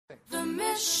The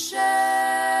mission.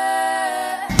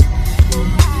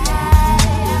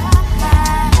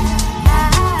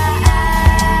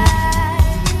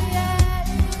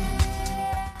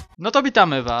 No to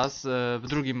witamy Was w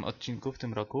drugim odcinku w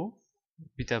tym roku.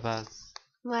 Witam Was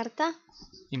Marta?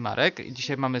 i Marek. I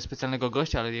dzisiaj mamy specjalnego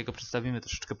gościa, ale jego przedstawimy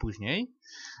troszeczkę później.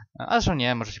 A zresztą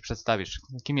nie, może się przedstawisz.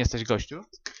 Kim jesteś, gościu?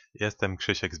 Jestem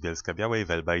Krzysiek z Bielska-Białej,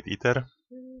 Velbite Eater.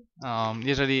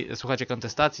 Jeżeli słuchacie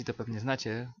kontestacji, to pewnie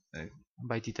znacie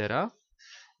Bite Eatera,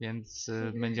 więc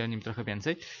będzie o nim trochę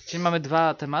więcej. Dzisiaj mamy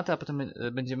dwa tematy, a potem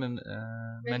będziemy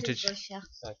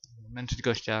męczyć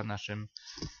gościa naszymi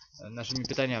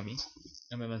pytaniami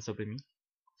MMS-owymi.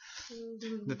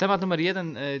 Temat numer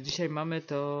 1 dzisiaj mamy,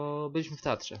 to byliśmy w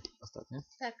teatrze ostatnio.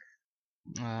 Tak.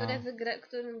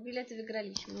 Którym bilety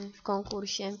wygraliśmy w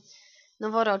konkursie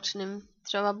noworocznym.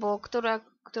 Trzeba było,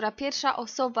 która pierwsza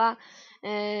osoba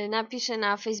napisze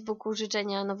na Facebooku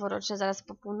życzenia noworoczne zaraz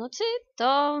po północy,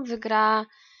 to wygra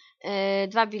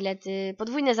 2 bilety,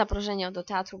 podwójne zaproszenie do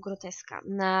Teatru Groteska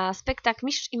na spektakl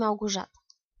Mistrz i Małgorzata.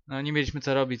 No, nie mieliśmy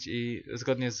co robić i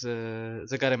zgodnie z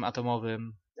zegarem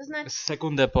atomowym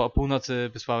sekundę po północy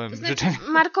wysłałem życzenia.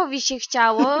 Markowi się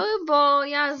chciało, bo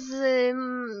ja z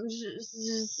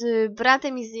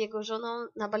bratem i z jego żoną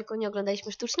na balkonie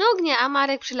oglądaliśmy Sztuczne ognie, a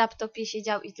Marek przy laptopie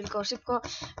siedział i tylko szybko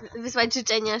wysłać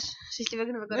życzenia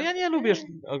szczęśliwego nowego roku. No ja nie lubię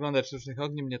oglądać Sztucznych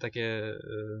ogni, mnie takie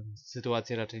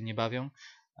sytuacje raczej nie bawią.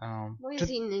 Bo jest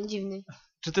inny, dziwny.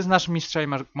 Czy ty znasz Mistrza i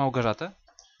Małgorzatę?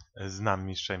 Znam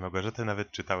Mistrza i Małgorzatę,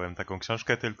 nawet czytałem taką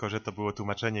książkę, tylko że to było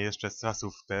tłumaczenie jeszcze z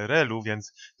czasów PRL-u,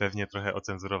 więc pewnie trochę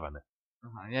ocenzurowane.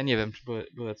 Aha, ja nie wiem, czy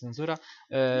była cenzura.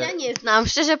 Ja nie znam,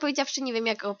 szczerze powiedziawszy nie wiem,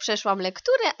 jak przeszłam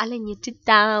lekturę, ale nie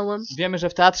czytałam. Wiemy, że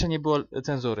w teatrze nie było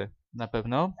cenzury, na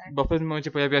pewno, tak. Bo w pewnym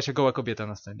momencie pojawiła się goła kobieta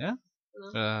na scenie.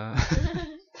 No.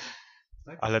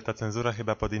 Tak? Ale ta cenzura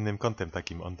chyba pod innym kątem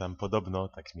takim, on tam podobno,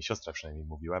 tak mi siostra przynajmniej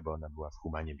mówiła, bo ona była w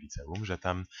Humanie w liceum, że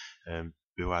tam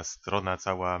była strona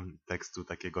cała tekstu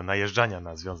takiego najeżdżania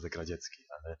na Związek Radziecki,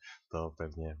 ale to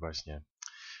pewnie właśnie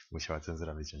musiała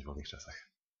cenzura wyciąć w owych czasach.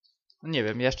 Nie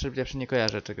wiem, ja jeszcze nie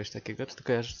kojarzę czegoś takiego, czy ty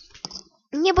kojarzysz?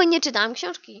 Nie, bo nie czytałam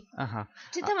książki. Aha.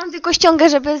 Czytałam tylko ściągę,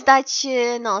 żeby zdać,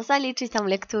 zaliczyć tam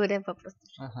lekturę po prostu.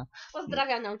 Aha.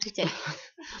 Pozdrawiam nauczycieli.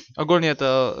 Ogólnie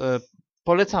to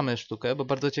polecamy sztukę, bo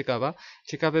bardzo ciekawa.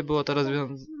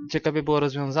 Ciekawie było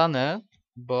rozwiązane,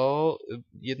 bo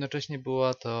jednocześnie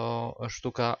była to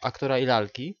sztuka aktora i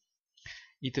lalki.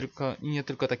 I nie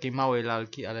tylko takiej małej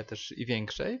lalki, ale też i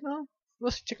większej. No,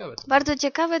 dosyć ciekawe. Bardzo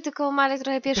ciekawe, tylko Marek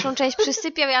trochę pierwszą część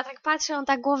przysypiał. Ja tak patrzę, on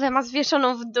tak głowę ma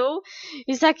zwieszoną w dół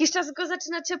i za jakiś czas go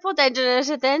zaczyna trzepotać,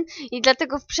 że ten. I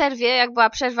dlatego w przerwie, jak była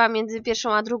przerwa między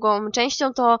pierwszą a drugą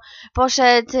częścią, to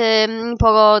poszedł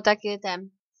po takie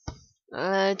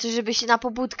czy żeby się na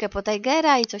pobudkę po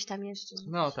Tigera i coś tam jeszcze.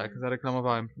 No tak,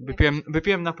 zareklamowałem.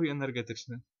 Wypiłem napój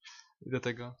energetyczny. Do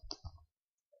tego.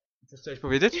 Coś chciałeś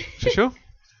powiedzieć, Krzysiu?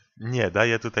 Nie,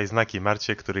 daję tutaj znaki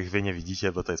Marcie, których wy nie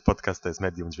widzicie, bo to jest podcast, to jest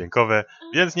medium dźwiękowe,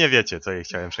 więc nie wiecie, co jej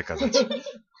chciałem przekazać.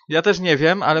 Ja też nie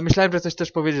wiem, ale myślałem, że coś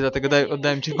też powiedzieć, dlatego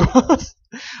oddałem ci głos.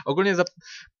 Ogólnie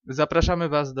zapraszamy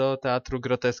was do Teatru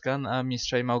Groteska na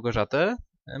Mistrza i Małgorzatę.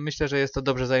 Myślę, że jest to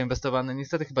dobrze zainwestowane.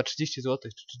 Niestety chyba 30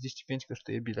 zł czy 35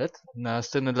 kosztuje bilet na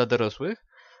scenę dla dorosłych,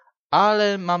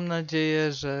 ale mam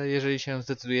nadzieję, że jeżeli się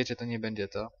zdecydujecie, to nie będzie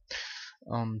to.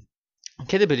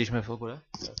 Kiedy byliśmy w ogóle?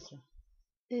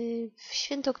 W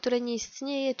święto, które nie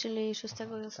istnieje, czyli 6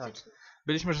 stycznia. Tak.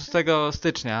 Byliśmy 6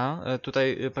 stycznia.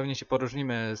 Tutaj pewnie się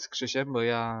poróżnimy z Krzysiem, bo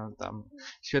ja tam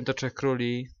Święto Trzech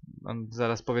Króli, on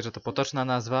zaraz powie, że to potoczna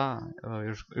nazwa,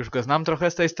 już go znam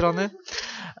trochę z tej strony,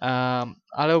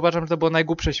 ale uważam, że to było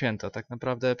najgłupsze święto, tak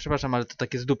naprawdę, przepraszam, ale to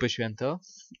takie z dupy święto.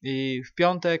 I w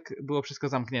piątek było wszystko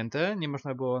zamknięte, nie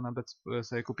można było nawet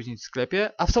sobie kupić nic w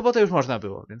sklepie, a w sobotę już można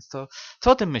było, więc to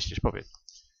co o tym myślisz, powiedz?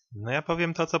 No ja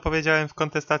powiem to, co powiedziałem w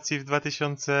kontestacji w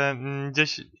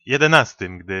 2011,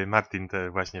 gdy Martin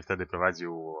właśnie wtedy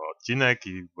prowadził odcinek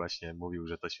i właśnie mówił,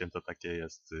 że to święto takie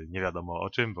jest nie wiadomo o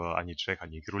czym, bo ani trzech,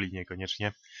 ani króli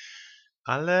niekoniecznie.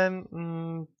 Ale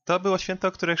to było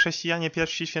święto, które chrześcijanie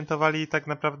pierwsi świętowali tak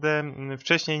naprawdę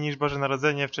wcześniej niż Boże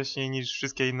Narodzenie, wcześniej niż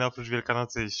wszystkie inne oprócz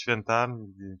Wielkanocy święta,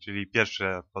 czyli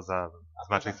pierwsze poza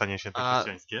zmartwychwstaniem święto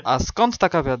chrześcijańskie. A skąd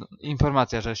taka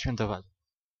informacja, że świętowali?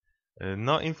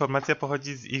 No, informacja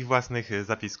pochodzi z ich własnych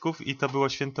zapisków i to było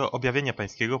święto Objawienia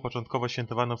Pańskiego. Początkowo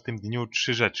świętowano w tym dniu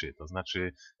 3 rzeczy, to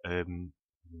znaczy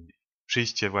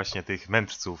przyjście właśnie tych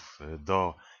mędrców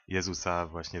do Jezusa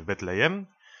właśnie w Betlejem,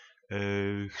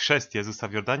 chrzest Jezusa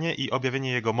w Jordanie i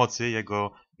objawienie Jego mocy,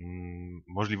 Jego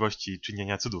możliwości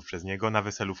czynienia cudów przez Niego na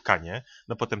weselu w Kanie.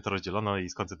 No potem to rozdzielono i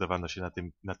skoncentrowano się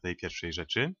na tej pierwszej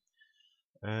rzeczy.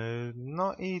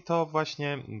 No i to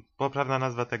właśnie poprawna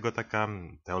nazwa tego, taka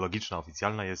teologiczna,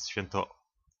 oficjalna, jest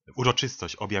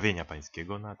uroczystość objawienia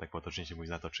pańskiego, no tak potocznie się mówi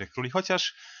na to Trzech Króli,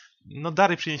 chociaż no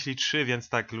dary przynieśli 3, więc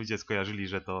tak ludzie skojarzyli,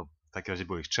 że to w takim razie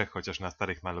było ich 3, chociaż na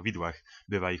starych malowidłach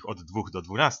bywa ich od 2 do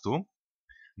 12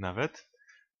 nawet.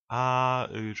 A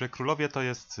że królowie to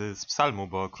jest z psalmu,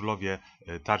 bo królowie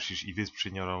Tarszisz i wysp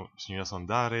przyniosą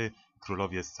dary,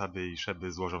 królowie z Saby i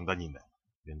Szeby złożą daninę.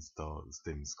 Więc to z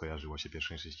tym skojarzyło się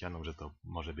pierwszym chrześcijanom, że to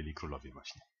może byli królowie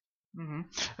właśnie. Mhm.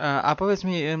 A powiedz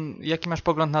mi, jaki masz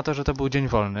pogląd na to, że to był dzień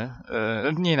wolny?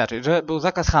 Nie inaczej, że był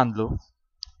zakaz handlu.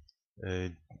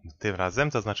 Tym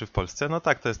razem, to znaczy w Polsce, no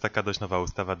tak, to jest taka dość nowa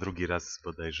ustawa. Drugi raz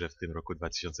bodajże w tym roku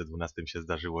 2012 się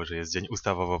zdarzyło, że jest dzień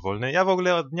ustawowo wolny. Ja w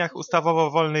ogóle o dniach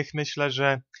ustawowo wolnych myślę,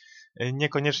 że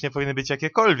niekoniecznie powinny być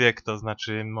jakiekolwiek, to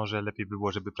znaczy może lepiej by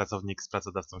było, żeby pracownik z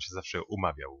pracodawcą się zawsze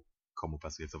umawiał, komu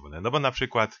pasuje co wolne. No bo na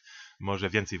przykład może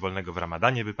więcej wolnego w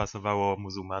Ramadanie by pasowało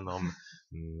muzułmanom,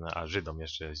 a Żydom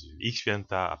jeszcze ich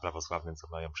święta, a prawosławnym co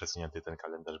mają przesunięty ten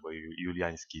kalendarz, bo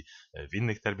juliański w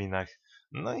innych terminach.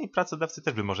 No i pracodawcy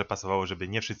też by może pasowało, żeby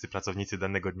nie wszyscy pracownicy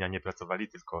danego dnia nie pracowali,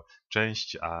 tylko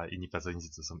część, a inni pracownicy,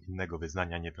 co są innego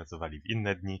wyznania, nie pracowali w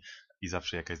inne dni i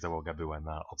zawsze jakaś załoga była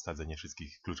na obsadzenie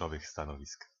wszystkich kluczowych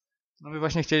stanowisk. No my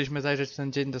właśnie chcieliśmy zajrzeć w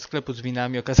ten dzień do sklepu z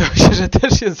winami, okazało się, że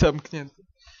też jest zamknięty.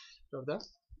 Prawda?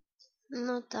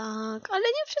 No tak, ale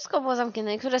nie wszystko było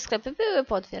zamknięte. Niektóre sklepy były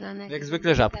pootwierane. Jak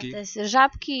zwykle żabki.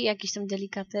 Żabki, jakieś tam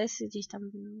delikatesy gdzieś tam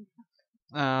były.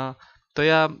 To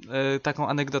ja taką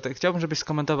anegdotę chciałbym, żebyś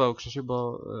skomentował, Krzysiu,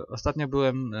 bo ostatnio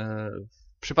byłem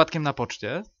przypadkiem na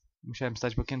poczcie. Musiałem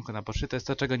stać w okienku na poczcie. To jest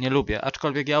to, czego nie lubię.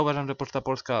 Aczkolwiek ja uważam, że Poczta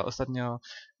Polska ostatnio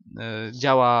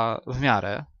działa w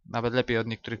miarę, nawet lepiej od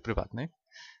niektórych prywatnych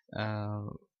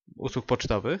usług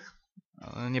pocztowych.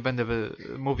 Nie będę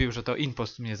mówił, że to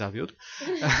InPost mnie zawiódł.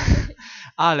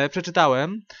 Ale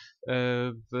przeczytałem,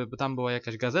 bo tam była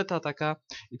jakaś gazeta taka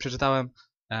i przeczytałem,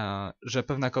 że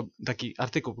taki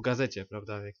artykuł w gazecie,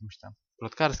 prawda, jakimś tam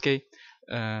plotkarskiej,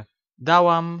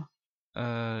 dałam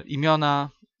imiona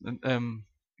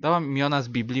z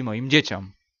Biblii moim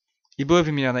dzieciom. I były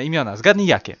wymienione imiona. Zgadnij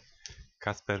jakie?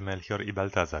 Kasper, Melchior i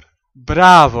Baltazar.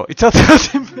 Brawo! I co ty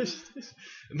o tym myślisz?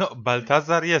 No,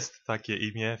 Baltazar jest takie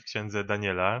imię w księdze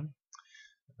Daniela.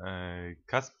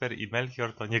 Kasper i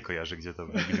Melchior to nie kojarzy, gdzie to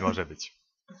w Biblii może być.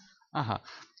 Aha,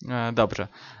 dobrze.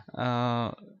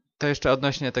 To jeszcze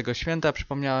odnośnie tego święta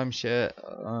przypomniałem się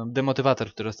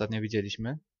demotywator, który ostatnio widzieliśmy.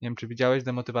 Nie wiem, czy widziałeś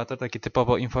demotywator, taki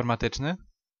typowo informatyczny,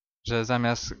 że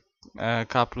zamiast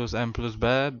K plus M plus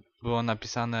B było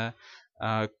napisane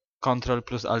Ctrl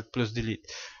plus Alt plus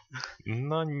Delete.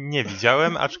 No, nie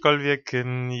widziałem, aczkolwiek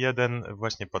jeden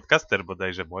właśnie podcaster,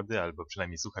 bodajże młody, albo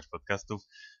przynajmniej słuchacz podcastów,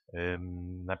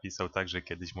 napisał tak, że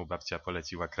kiedyś mu babcia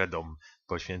poleciła kredą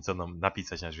poświęconą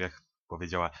napisać na drzwiach.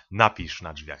 Powiedziała, napisz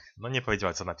na drzwiach. No nie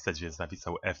powiedziała, co napisać, więc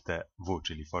napisał FTW,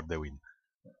 czyli for the win.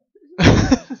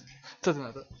 Co ty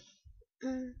na to?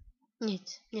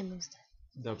 Nic, nie mam zdań.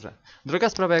 Dobrze. Druga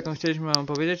sprawa, jaką chcieliśmy wam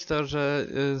powiedzieć, to, że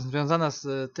związana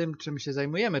z tym, czym się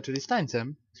zajmujemy, czyli z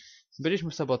tańcem,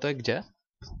 byliśmy w sobotę gdzie?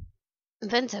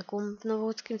 W Encekum, w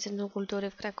Nowołódzkim Centrum Kultury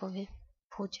w Krakowie,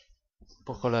 w Hucie.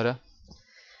 Po cholerę.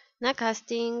 Na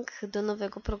casting do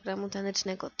nowego programu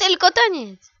tanecznego. Tylko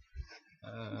taniec!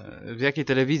 W jakiej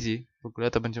telewizji w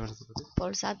ogóle to będzie można zobaczyć?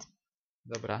 Polsat.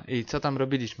 Dobra. I co tam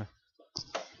robiliśmy?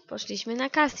 Poszliśmy na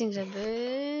casting,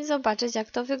 żeby zobaczyć,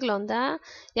 jak to wygląda.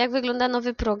 Jak wygląda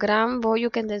nowy program, bo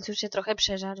You Can Dance już się trochę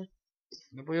przeżarł.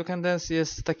 No bo You Can Dance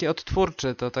jest taki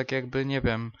odtwórczy, to tak jakby, nie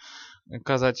wiem,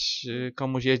 kazać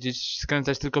komuś jeździć,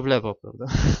 skręcać tylko w lewo, prawda?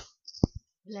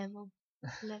 W lewo,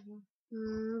 w lewo,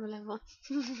 w lewo.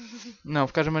 No,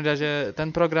 w każdym razie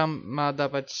ten program ma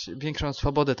dawać większą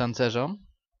swobodę tancerzom.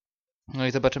 No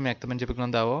i zobaczymy, jak to będzie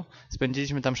wyglądało.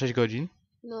 Spędziliśmy tam 6 godzin.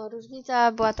 No,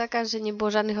 różnica była taka, że nie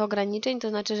było żadnych ograniczeń, to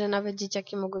znaczy, że nawet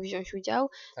dzieciaki mogły wziąć udział.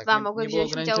 Tak, Mogły nie było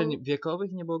wziąć ograniczeń udział...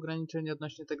 wiekowych, nie było ograniczeń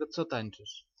odnośnie tego, co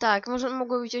tańczysz. Tak,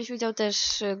 mogły wziąć udział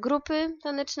też grupy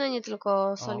taneczne, nie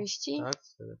tylko soliści. Tak,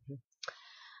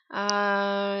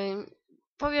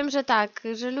 Powiem, że tak,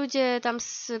 że ludzie tam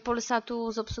z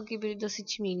Polsatu, z obsługi byli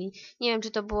dosyć mili. Nie wiem,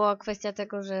 czy to była kwestia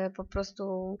tego, że po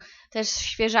prostu też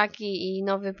świeżaki i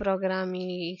nowy program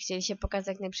i chcieli się pokazać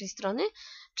jak najlepszej strony,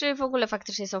 czy w ogóle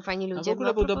faktycznie są fajni ludzie. A w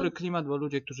ogóle był dobry klimat, bo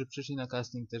ludzie, którzy przyszli na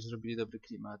casting, też zrobili dobry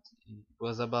klimat i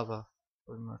była zabawa.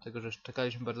 Pomimo tego, że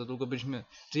czekaliśmy bardzo długo,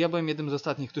 ja byłem jednym z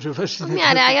ostatnich, którzy weszli. W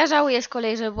miarę, a ja żałuję z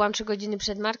kolei, że byłam 3 godziny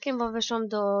przed Markiem, bo weszłam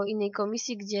do innej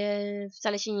komisji, gdzie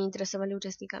wcale się nie interesowali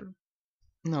uczestnikami.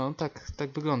 No,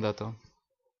 tak wygląda to.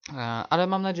 Ale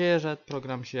mam nadzieję, że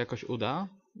program się jakoś uda.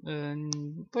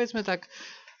 Powiedzmy tak,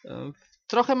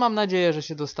 Trochę mam nadzieję, że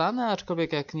się dostanę,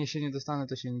 aczkolwiek jak się nie dostanę,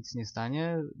 to się nic nie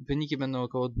stanie. Wyniki będą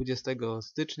około 20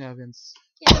 stycznia, więc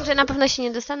Ja wiem, że na pewno się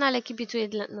nie dostanę, ale kibicuję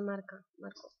na Marku.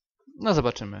 no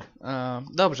zobaczymy.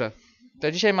 Dobrze,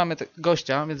 to dzisiaj mamy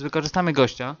gościa, więc wykorzystamy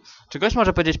gościa. Czy gość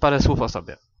może powiedzieć parę słów o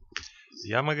sobie?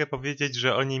 Ja mogę powiedzieć,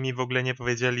 że oni mi w ogóle nie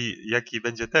powiedzieli, jaki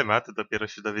będzie temat. Dopiero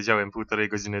się dowiedziałem 1,5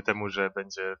 godziny temu, że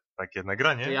będzie takie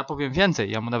nagranie. To ja powiem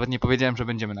więcej, ja mu nawet nie powiedziałem, że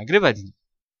będziemy nagrywać z nim.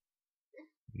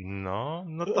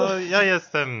 No to ja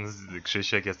jestem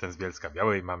Krzysiek, jestem z Bielska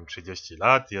Białej, mam 30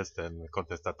 lat, jestem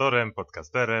kontestatorem,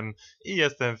 podcasterem i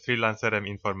jestem freelancerem,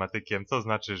 informatykiem, co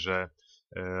znaczy, że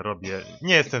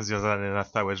nie jestem związany na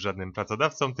stałe z żadnym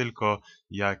pracodawcą, tylko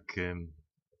jak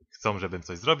chcą, żebym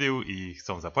coś zrobił i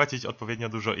chcą zapłacić odpowiednio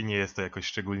dużo i nie jest to jakoś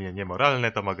szczególnie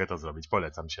niemoralne, to mogę to zrobić.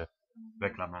 Polecam się.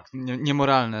 Reklama.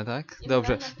 Niemoralne, tak?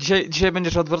 Dobrze. Dzisiaj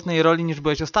będziesz w odwrotnej roli niż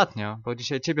byłeś ostatnio, bo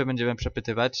dzisiaj ciebie będziemy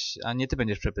przepytywać, a nie ty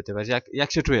będziesz przepytywać.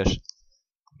 Jak się czujesz?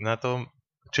 No to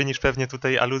czynisz pewnie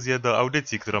tutaj aluzję do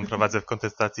audycji, którą prowadzę w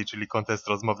kontestacji, czyli kontest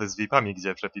rozmowy z VIP-ami,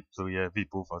 gdzie przepytuję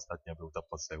VIP-ów. Ostatnio był to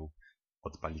poseł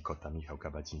od Palikota, Michał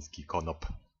Kabaciński, Konop.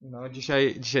 No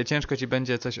dzisiaj ciężko ci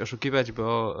będzie coś oszukiwać,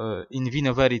 bo in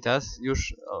vino veritas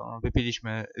już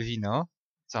wypiliśmy wino,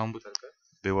 całą butelkę.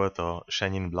 Było to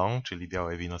Chenin Blanc, czyli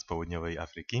białe wino z południowej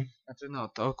Afryki. Znaczy no,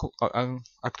 to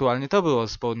aktualnie to było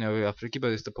z południowej Afryki, bo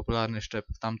jest to popularny szczep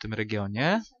w tamtym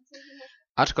regionie.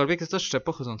 Aczkolwiek jest to szczep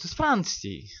pochodzący z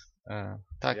Francji.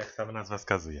 Tak. Jak sama nazwa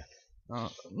wskazuje.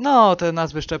 No, te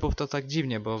nazwy szczepów to tak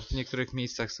dziwnie, bo w niektórych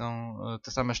miejscach są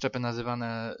te same szczepy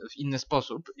nazywane w inny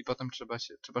sposób i potem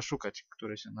trzeba szukać,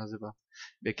 który się nazywa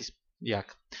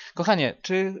jak. Kochanie,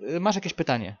 czy masz jakieś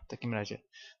pytanie w takim razie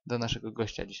do naszego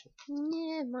gościa dzisiaj?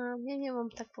 Ja nie mam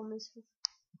tak pomysłów.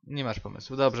 Nie masz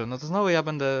pomysłu. Dobrze, no to znowu ja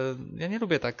nie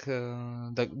lubię tak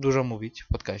dużo mówić w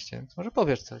podcaście, więc może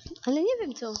powiesz coś. Ale nie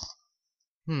wiem co.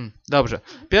 Dobrze.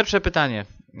 Pierwsze pytanie.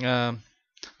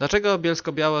 Dlaczego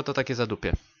Bielsko-Białe to takie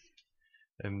zadupie?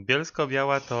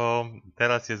 Bielsko-Biała to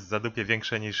teraz jest zadupie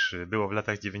większe niż było w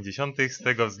latach 90. z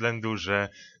tego względu, że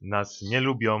nas nie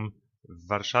lubią w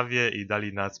Warszawie i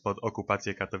dali nas pod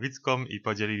okupację katowicką i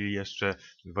podzielili jeszcze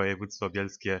województwo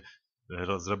bielskie,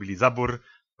 zrobili zabór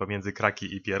pomiędzy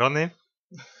Kraki i Pierony.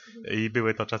 I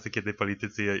były to czasy, kiedy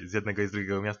politycy z jednego i z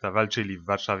drugiego miasta walczyli w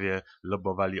Warszawie,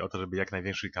 lobbowali o to, żeby jak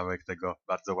największy kawałek tego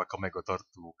bardzo łakomego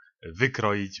tortu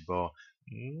wykroić, bo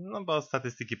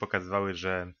statystyki pokazywały,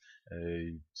 że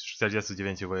z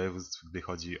 49 województw, gdy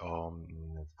chodzi o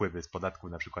wpływy z podatku,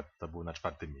 na przykład to było na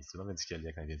 4. miejscu, no więc chcieli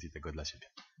jak najwięcej tego dla siebie.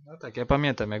 No tak, ja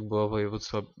pamiętam jak było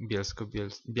województwo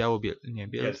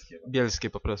bielskie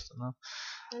po prostu, no.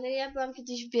 Ale ja byłam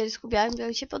kiedyś w Bielsku Białym,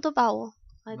 mi się podobało.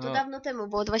 Ale to dawno temu,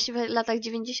 było to właśnie w latach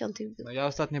 90. No ja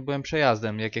ostatnio byłem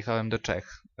przejazdem, jak jechałem do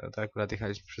Czech. To akurat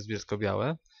jechaliśmy przez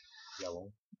Bielsko-Białe.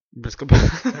 Bielsko-Białe.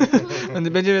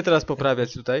 Będziemy teraz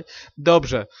poprawiać tutaj.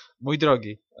 Dobrze, mój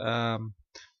drogi.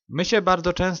 My się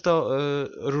bardzo często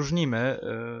różnimy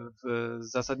w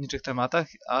zasadniczych tematach,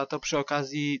 a to przy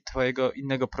okazji twojego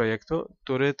innego projektu,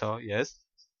 który to jest...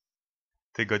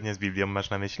 Tygodnie z Biblią masz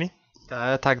na myśli?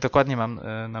 Tak, dokładnie mam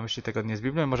na myśli Tygodnie z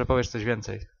Biblią. Może powiesz coś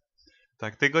więcej?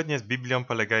 Tak, tygodnie z Biblią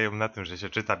polegają na tym, że się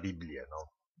czyta Biblię. No,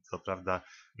 co prawda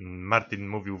Martin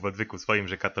mówił w odwyku swoim,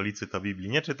 że katolicy to Biblii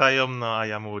nie czytają, no a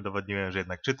ja mu udowodniłem, że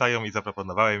jednak czytają i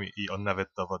zaproponowałem, i on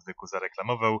nawet to w odwyku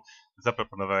zareklamował,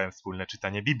 zaproponowałem wspólne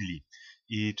czytanie Biblii.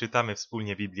 I czytamy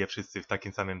wspólnie Biblię wszyscy w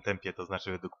takim samym tempie, to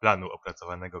znaczy według planu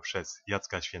opracowanego przez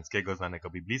Jacka Święckiego, znanego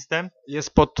biblistę.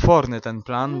 Jest potworny ten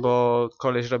plan, bo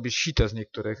koleś robi sito z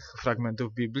niektórych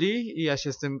fragmentów Biblii i ja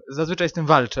się zazwyczaj z tym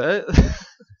walczę.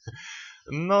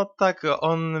 No tak,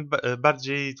 on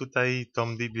bardziej tutaj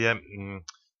tą Biblię,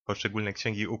 poszczególne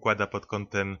księgi układa pod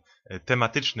kątem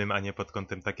tematycznym, a nie pod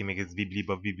kątem takim jak jest w Biblii,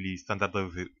 bo w Biblii w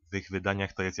standardowych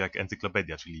wydaniach to jest jak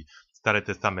encyklopedia, czyli Stary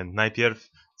Testament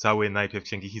najpierw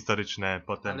księgi historyczne,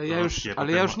 potem prorockie.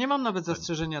 Ale ja już nie mam nawet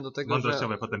zastrzeżenia do tego,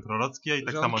 mądrościowe, potem prorockie i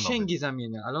tak samo nowe. Księgi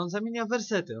zamienia, ale on zamienia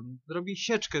wersety, on robi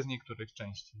sieczkę z niektórych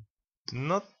części.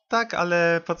 No tak,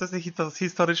 ale procesy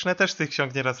historyczne też z tych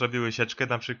ksiąg nieraz robiły sieczkę.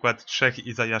 Na przykład 3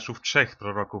 Izajaszów, 3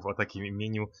 proroków o takim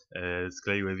imieniu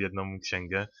skleiły w jedną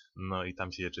księgę. No i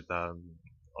tam się je czyta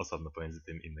osobno pomiędzy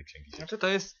tym inne księgi. Znaczy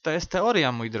to jest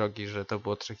teoria, mój drogi, że to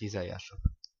było 3 Izajaszów.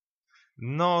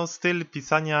 No styl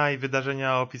pisania i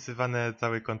wydarzenia opisywane,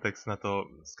 cały kontekst na to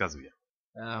wskazuje.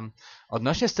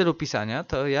 Odnośnie stylu pisania,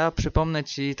 to ja przypomnę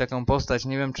ci taką postać,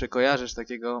 nie wiem czy kojarzysz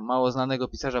takiego mało znanego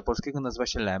pisarza polskiego, nazywa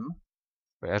się Lem.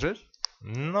 Kojarzysz?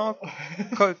 No,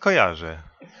 kojarzę.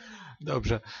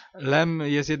 Dobrze. Lem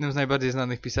jest jednym z najbardziej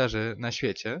znanych pisarzy na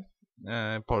świecie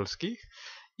polskich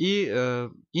I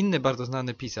inny bardzo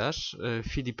znany pisarz,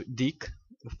 Philip Dick,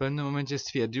 w pewnym momencie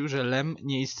stwierdził, że Lem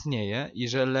nie istnieje i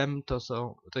że Lem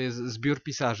to jest zbiór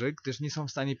pisarzy, gdyż nie są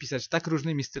w stanie pisać tak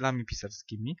różnymi stylami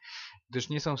pisarskimi, gdyż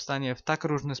nie są w stanie w tak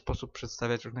różny sposób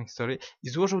przedstawiać różne historie i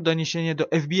złożył doniesienie do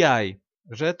FBI,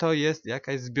 że to jest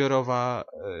jakaś zbiorowa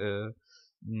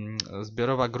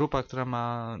grupa, która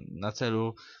ma na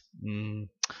celu,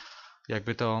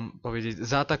 jakby to powiedzieć,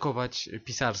 zaatakować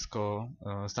pisarsko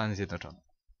Stany Zjednoczone.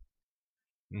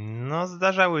 No,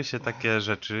 zdarzały się takie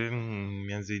rzeczy,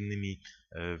 między innymi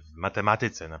w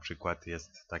matematyce na przykład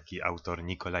jest taki autor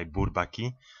Nikolaj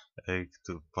Bourbaki,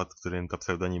 pod którym to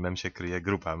pseudonimem się kryje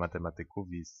grupa matematyków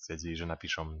i stwierdzili, że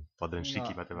napiszą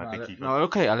podręczniki matematyki. No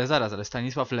okej, ale zaraz, ale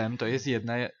Stanisław Lem to jest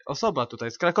jedna osoba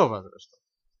tutaj z Krakowa zresztą.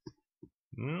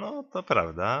 No, to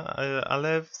prawda,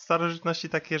 ale w starożytności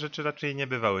takie rzeczy raczej nie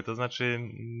bywały. To znaczy,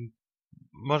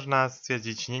 można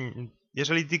stwierdzić,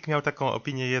 jeżeli Dick miał taką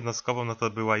opinię jednostkową, no to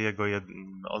była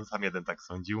on sam jeden tak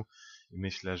sądził i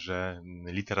myślę, że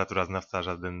literaturoznawca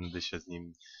żaden by się z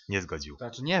nim nie zgodził.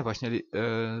 Znaczy nie, właśnie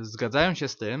zgadzają się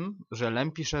z tym, że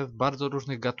Lem pisze w bardzo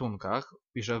różnych gatunkach,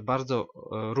 pisze w bardzo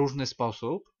różny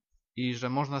sposób i że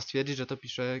można stwierdzić, że to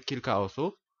pisze kilka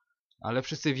osób, ale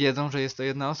wszyscy wiedzą, że jest to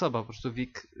jedna osoba. Po prostu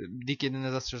Dick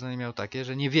jedyne zastrzeżenie miał takie,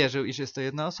 że nie wierzył, iż jest to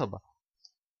jedna osoba.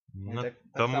 No, tak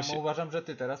to samo uważam, że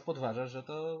ty teraz podważasz, że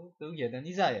to był jeden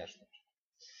Izajasz.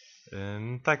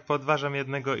 Tak, podważam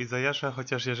jednego Izajasza,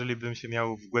 chociaż jeżeli bym się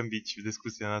miał wgłębić w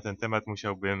dyskusję na ten temat,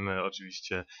 musiałbym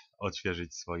oczywiście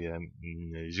odświeżyć swoje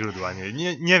źródła.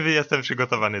 Nie jestem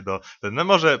przygotowany no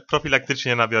może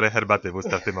profilaktycznie nabiorę herbaty w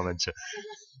usta w tym momencie.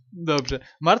 Dobrze.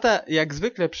 Marta, jak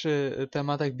zwykle przy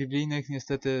tematach biblijnych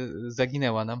niestety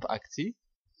zaginęła nam w akcji.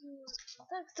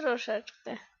 Tak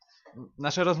troszeczkę.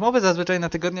 Nasze rozmowy zazwyczaj na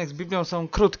tygodniach z Biblią są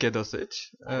krótkie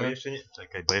dosyć.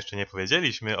 Bo jeszcze nie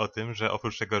powiedzieliśmy o tym, że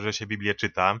oprócz tego, że się Biblię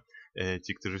czyta,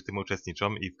 ci, którzy w tym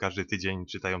uczestniczą i w każdy tydzień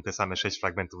czytają te same 6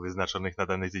 fragmentów wyznaczonych na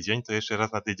dany tydzień, to jeszcze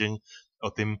raz na tydzień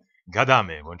o tym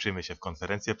gadamy. Łączymy się w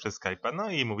konferencję przez Skype'a,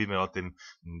 no i mówimy o tym,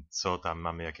 co tam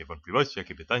mamy, jakie wątpliwości,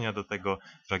 jakie pytania do tego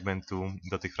fragmentu,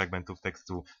 do tych fragmentów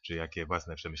tekstu, czy jakie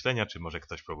własne przemyślenia, czy może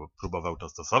ktoś próbował to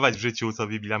stosować w życiu, co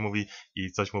Biblia mówi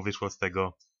i coś mu wyszło z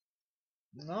tego.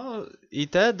 No i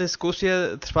te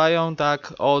dyskusje trwają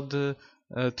tak od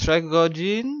 3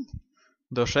 godzin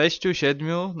do 6,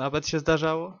 7 nawet się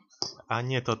zdarzało. A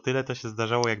nie, to tyle to się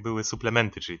zdarzało, jak były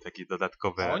suplementy, czyli takie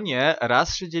dodatkowe... O nie,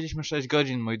 raz siedzieliśmy 6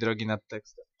 godzin, mój drogi, nad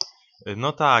tekstem.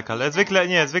 No tak, ale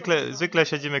zwykle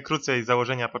siedzimy krócej.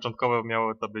 Założenia początkowe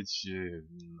miało to być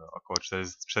około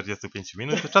 45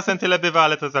 minut. Czasem tyle bywa,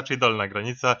 ale to jest raczej dolna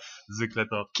granica.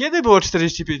 Kiedy było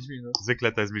 45 minut?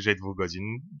 Zwykle to jest bliżej 2 godzin.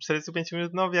 45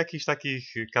 minut, no w jakichś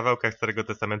takich kawałkach Starego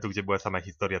Testamentu, gdzie była sama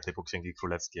historia typu Księgi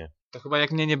Królewskie. To chyba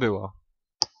jak mnie nie było.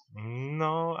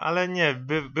 No, ale nie,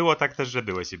 było tak też, że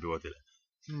byłeś i było tyle.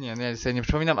 Nie sobie nie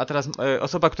przypominam, a teraz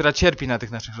osoba, która cierpi na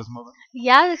tych naszych rozmowach.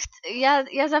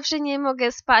 Ja zawsze nie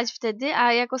mogę spać wtedy,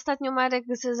 a jak ostatnio Marek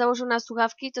założył na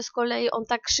słuchawki, to z kolei on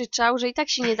tak krzyczał, że i tak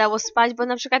się nie dało spać, bo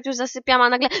na przykład już zasypiałam, a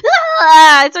nagle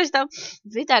coś tam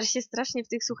wydarł się strasznie w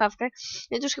tych słuchawkach.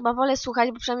 Więc już chyba wolę słuchać,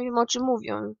 bo przynajmniej wiem, o czym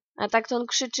mówią. A tak to on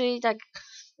krzyczy i tak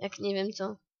jak nie wiem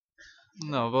co.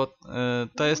 No, bo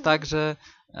to jest tak, że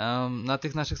na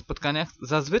tych naszych spotkaniach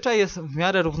zazwyczaj jest w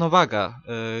miarę równowaga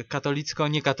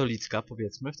katolicko-niekatolicka,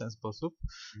 powiedzmy w ten sposób.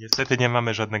 Niestety nie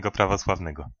mamy żadnego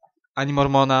prawosławnego. Ani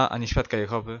Mormona, ani Świadka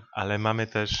Jehowy. Ale mamy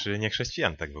też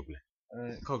niechrześcijan tak w ogóle.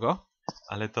 Kogo?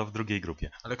 Ale to w drugiej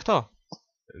grupie. Ale kto?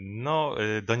 No,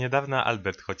 do niedawna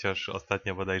Albert, chociaż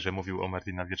ostatnio bodajże mówił o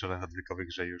Martina w wieczorach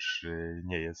odwykowych, że już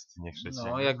nie jest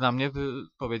niechrześcijaninem. No, jak dla mnie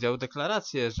powiedział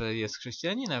deklarację, że jest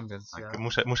chrześcijaninem, więc tak,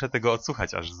 ja... muszę tego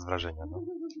odsłuchać aż z wrażenia. No.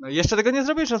 No, jeszcze tego nie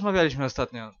zrobiłeś, rozmawialiśmy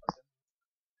ostatnio.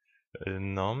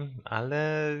 No,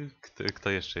 ale kto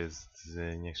jeszcze jest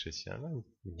niechrześcijanem? No,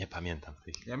 nie pamiętam w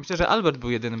tej chwili. Ja myślę, że Albert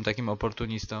był jedynym takim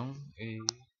oportunistą i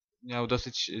miał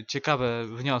dosyć ciekawe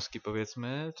wnioski,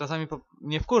 powiedzmy. Czasami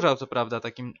nie wkurzał, co prawda,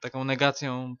 taką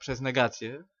negacją przez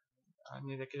negację, a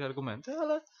nie jakieś argumenty,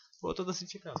 ale było to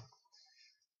dosyć ciekawe.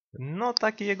 No,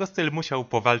 taki jego styl. Musiał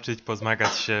powalczyć,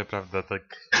 pozmagać się, prawda,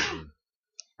 tak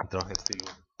trochę w stylu...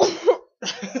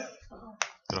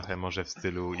 Trochę może w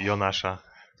stylu Jonasza.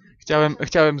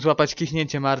 Chciałem złapać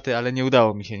kichnięcie Marty, ale nie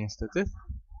udało mi się niestety.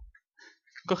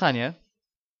 Kochanie,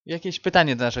 jakieś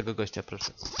pytanie do naszego gościa,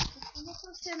 proszę.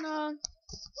 No,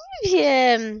 nie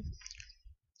wiem.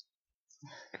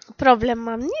 Problem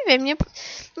mam. Nie wiem,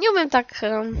 nie umiem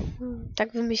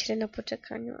tak wymyśleć na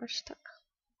poczekaniu aż tak.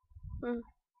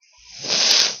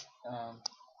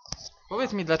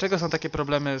 Powiedz mi, dlaczego są takie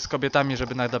problemy z kobietami,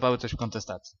 żeby nadawały coś w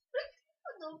kontestacji?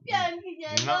 No, Pięknie,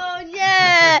 No. no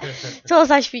nie! Co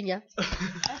za świnia.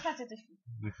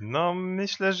 No,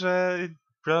 myślę, że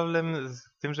problem z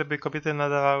tym, żeby kobiety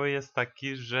nadawały jest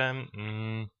taki, że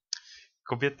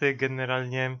kobiety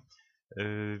generalnie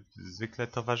zwykle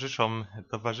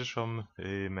towarzyszą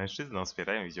mężczyznom,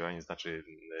 wspierają ich działanie, znaczy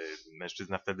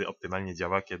mężczyzna wtedy optymalnie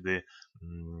działa, kiedy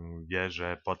wie,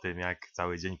 że po tym jak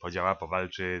cały dzień podziała,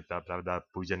 powalczy, prawda,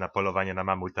 pójdzie na polowanie na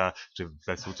mamuta, czy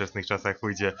we współczesnych czasach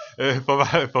pójdzie,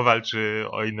 powalczy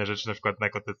o inne rzeczy, na przykład na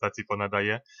kontestacji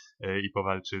ponadaje i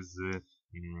powalczy z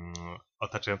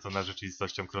otaczającą nas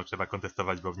rzeczywistością, którą trzeba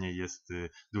kontestować, bo w niej jest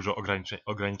dużo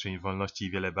ograniczeń wolności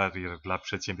i wiele barier dla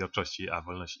przedsiębiorczości, a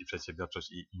wolność i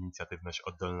przedsiębiorczość i inicjatywność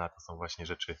oddolna to są właśnie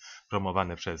rzeczy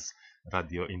promowane przez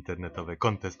radio internetowe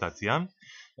Kontestacja.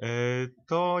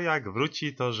 To jak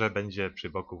wróci, to że będzie przy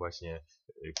boku właśnie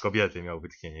kobiety miał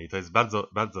wytchnienie i to jest bardzo,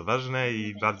 bardzo ważne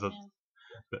i bardzo...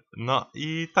 No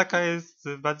i taka jest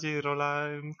bardziej rola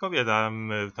kobiet, a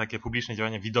takie publiczne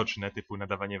działania widoczne, typu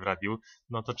nadawanie w radiu,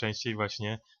 no to częściej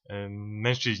właśnie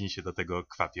mężczyźni się do tego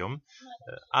kwapią.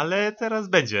 Ale teraz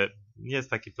jest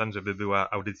taki plan, żeby była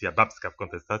audycja babska w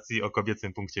Kontestacji o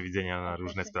kobiecym punkcie widzenia na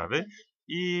różne sprawy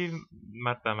i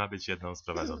Marta ma być jedną z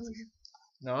prowadzących.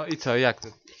 No i co, jak to?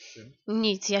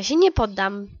 Nic, ja się nie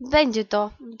poddam. Będzie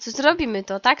to. Zrobimy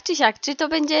to, tak czy siak. Czy to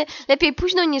będzie lepiej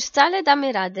późno niż wcale?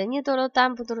 Damy radę. Nie Dorota,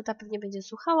 bo Dorota pewnie będzie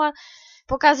słuchała.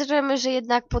 Pokażemy, że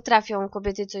jednak potrafią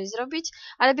kobiety coś zrobić,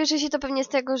 ale bierze się to pewnie z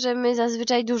tego, że my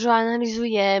zazwyczaj dużo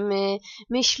analizujemy,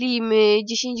 myślimy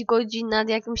 10 godzin nad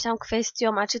jakąś tam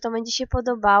kwestią, a czy to będzie się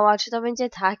podobało, a czy to będzie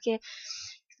takie.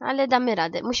 Ale damy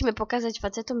radę. Musimy pokazać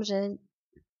facetom, że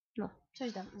no,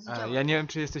 coś damy. Ja nie wiem,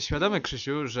 czy jesteś świadomy,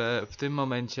 Krzysiu, że w tym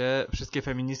momencie wszystkie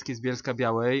feministki z Bielska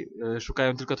Białej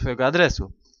szukają tylko twojego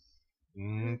adresu.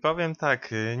 Powiem tak,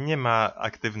 nie ma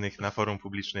aktywnych na forum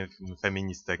publicznym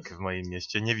feministek w moim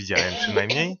mieście, nie widziałem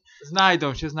przynajmniej.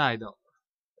 Znajdą się, znajdą.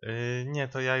 Nie,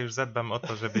 to ja już zadbam o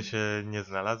to, żeby się nie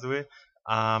znalazły.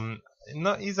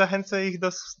 No i zachęcę ich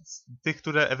tych,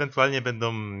 które ewentualnie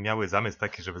będą miały zamysł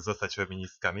taki, żeby zostać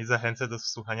feministkami, zachęcę do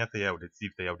słuchania tej audycji.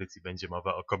 W tej audycji będzie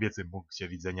mowa o kobiecym punkcie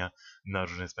widzenia na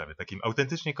różne sprawy. Takim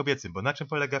autentycznie kobiecym, bo na czym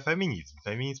polega feminizm?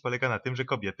 Feminizm polega na tym, że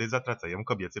kobiety zatracają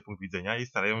kobiecy punkt widzenia i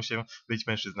starają się być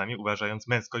mężczyznami, uważając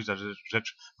męskość za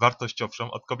rzecz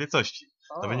wartościowszą od kobiecości.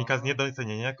 To wynika z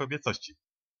niedocenienia kobiecości.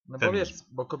 No bo wiesz,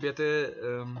 bo kobiety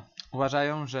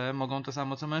uważają, że mogą to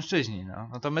samo co mężczyźni.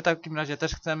 No to my w takim razie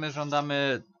też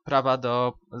żądamy prawa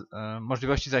do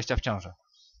możliwości zajścia w ciążę.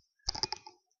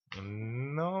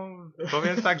 No,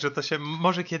 powiem tak, że to się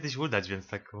może kiedyś udać, więc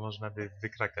tak można by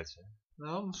wykrakać.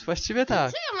 No, właściwie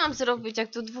tak. Co ja mam zrobić,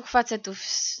 jak tu dwóch facetów,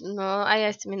 no, a ja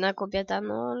jestem jedna kobieta,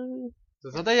 no...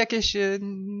 To zadaj jakieś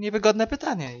niewygodne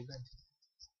pytanie.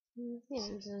 Nie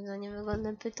wiem, co za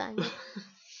niewygodne pytanie.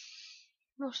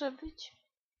 Może być.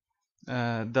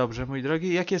 Dobrze, mój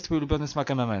drogi. Jaki jest twój ulubiony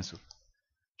smak M&M'sów?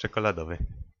 Czekoladowy.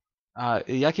 A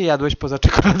jakie jadłeś poza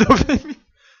czekoladowymi?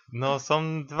 No,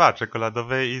 są dwa,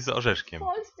 czekoladowe i z orzeszkiem.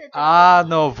 A,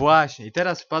 no właśnie. I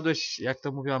teraz wpadłeś, jak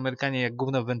to mówią Amerykanie, jak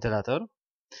gówno w wentylator.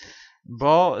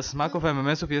 Bo smaków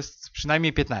M&M'sów jest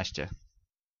przynajmniej 15.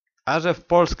 A że w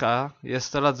Polska jest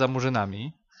 100 lat za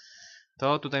murzynami,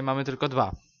 to tutaj mamy tylko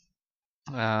 2.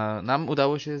 Nam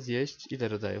udało się zjeść ile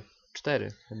rodzajów?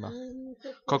 4 chyba.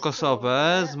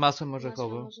 Kokosowe z masłem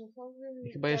orzechowym.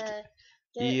 I chyba jeszcze.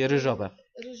 I ryżowe.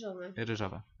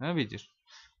 Ryżowe. No widzisz.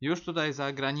 Już tutaj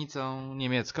za granicą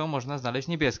niemiecką można znaleźć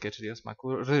niebieskie, czyli o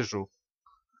smaku ryżu.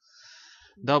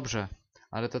 Dobrze.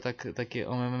 Ale to takie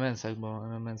o M&M'sach,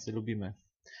 bo M&M'sy lubimy.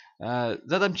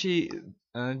 Zadam ci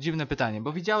dziwne pytanie,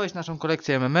 bo widziałeś naszą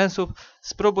kolekcję M&M'sów.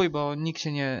 Spróbuj, bo nikt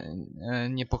się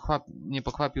nie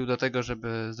pochwapił do tego,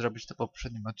 żeby zrobić to po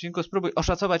poprzednim odcinku. Spróbuj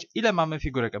oszacować, ile mamy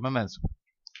figurek M&M'sów.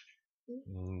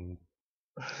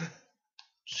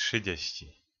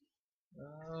 30.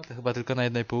 No, to chyba tylko na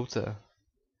jednej półce.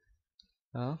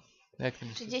 No, jak ty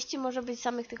myślisz? 30 może być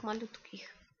samych tych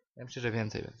malutkich. Ja myślę, że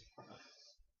więcej.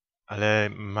 Ale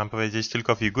mam powiedzieć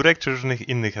tylko figurek, czy różnych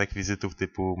innych rekwizytów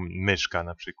typu myszka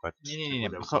na przykład? Nie.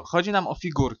 Chodzi nam o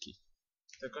figurki.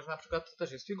 Tylko, że na przykład to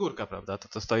też jest figurka, prawda?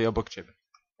 To stoi obok ciebie.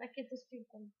 Takie to z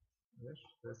piłką. Wiesz,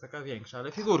 to jest taka większa,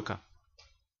 ale figurka.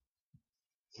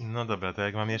 No dobra, to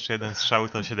jak mam jeszcze jeden strzał,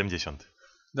 to 70.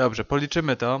 Dobrze,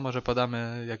 policzymy to. Może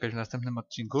podamy jakoś w następnym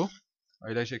odcinku. O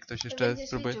ile się ktoś jeszcze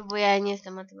spróbuje. Liczył, bo ja nie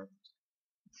jestem matematyczny.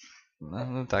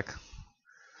 No tak.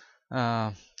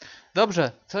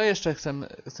 Dobrze, co jeszcze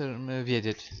chcemy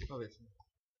wiedzieć? Powiedz mi.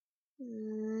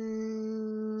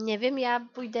 Nie wiem, ja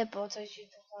pójdę po coś.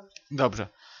 Dobrze.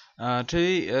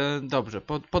 Czyli dobrze,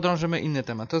 podrążymy inny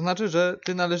temat. To znaczy, że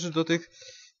ty należysz do tych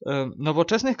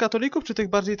nowoczesnych katolików, czy tych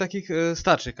bardziej takich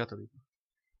starszych katolików?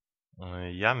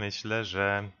 Ja myślę,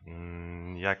 że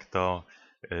jak to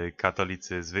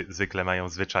katolicy zwykle mają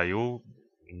w zwyczaju,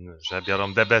 że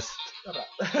biorą the best.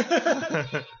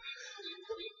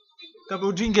 To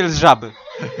był dżingiel z Żaby.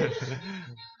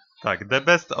 Tak, the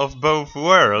best of both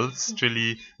worlds,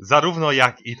 czyli zarówno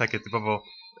jak i, takie typowo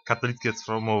katolickie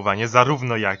sformułowanie,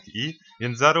 zarówno jak i,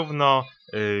 więc zarówno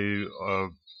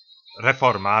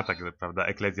reforma, tak prawda,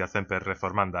 ecclesia semper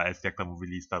reformanda est, jak to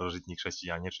mówili starożytni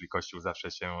chrześcijanie, czyli Kościół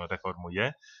zawsze się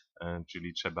reformuje,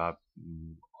 czyli trzeba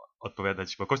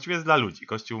odpowiadać, bo Kościół jest dla ludzi.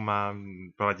 Kościół ma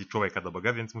prowadzić człowieka do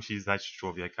Boga, więc musi znać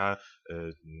człowieka,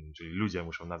 czyli ludzie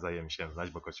muszą nawzajem się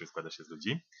znać, bo Kościół składa się z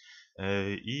ludzi.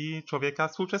 I człowieka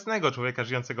współczesnego, człowieka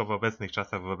żyjącego w obecnych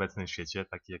czasach, w obecnym świecie,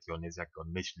 taki jaki on jest, jak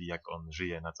on myśli, jak on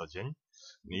żyje na co dzień.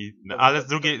 Ale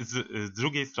z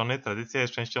drugiej strony tradycja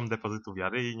jest częścią depozytu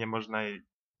wiary i nie można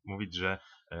mówić, że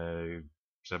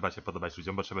trzeba się podobać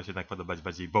ludziom, bo trzeba się jednak podobać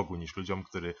bardziej Bogu niż ludziom,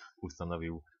 który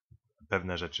ustanowił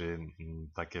pewne rzeczy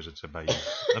takie, że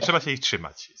trzeba się ich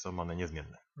trzymać. Są one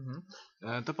niezmienne.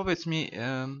 To powiedz mi,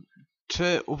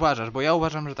 czy uważasz, bo ja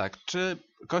uważam, że tak, czy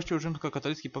Kościół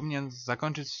rzymskokatolicki powinien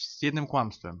zakończyć z jednym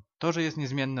kłamstwem? To, że jest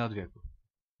niezmienny od wieków.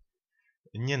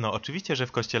 Nie no, oczywiście, że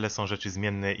w Kościele są rzeczy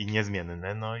zmienne i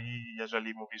niezmienne, no i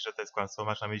jeżeli mówisz, że to jest kłamstwo,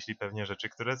 masz na myśli pewnie rzeczy,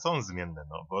 które są zmienne,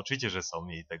 no bo oczywiście, że są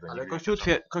i tego nie Ale wiem.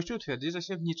 Kościół twierdzi, że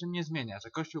się w niczym nie zmienia,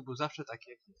 że Kościół był zawsze taki,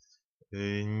 jak jest.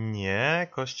 Nie,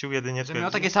 Kościół jedynie Że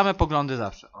miał takie same poglądy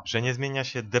zawsze. Że nie zmienia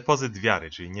się depozyt wiary,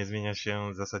 czyli nie zmienia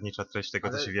się zasadnicza treść tego,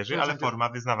 co się wierzy, ale forma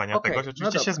wyznawania tego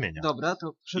oczywiście się zmienia. Dobra,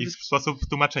 to I sposób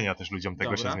tłumaczenia też ludziom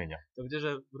tego się zmienia. To widzę,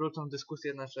 że wrócą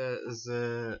dyskusje nasze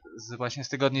właśnie z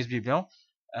tygodni z Biblią.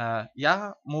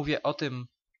 Ja mówię o tym,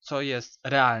 co jest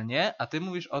realnie, a ty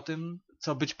mówisz o tym,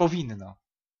 co być powinno.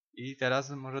 I teraz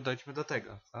może dojdźmy do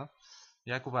tego, co?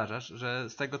 Jak uważasz, że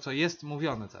z tego, co jest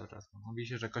mówione cały czas, mówi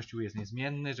się, że Kościół jest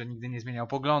niezmienny, że nigdy nie zmieniał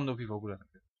poglądów i w ogóle.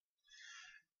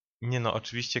 Nie no,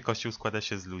 oczywiście Kościół składa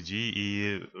się z ludzi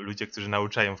i ludzie, którzy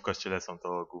nauczają w Kościele, są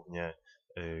to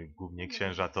głównie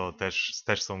księża, to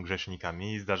też są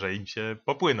grzesznikami i zdarza im się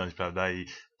popłynąć, prawda, i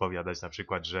powiadać na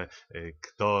przykład, że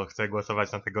kto chce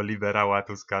głosować na tego liberała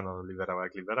Tuska, no liberała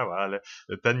jak liberała, ale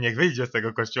ten niech wyjdzie z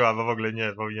tego kościoła, bo w ogóle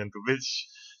nie powinien tu być.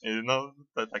 No,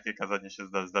 takie kazanie się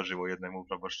zdarzyło jednemu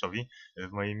proboszczowi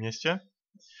w moim mieście.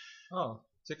 O,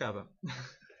 ciekawe.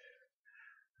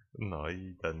 No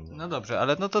i No dobrze,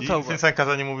 ale no to co? I w tym samym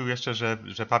kazaniu mówił jeszcze,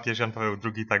 że papież Jan Paweł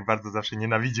II tak bardzo zawsze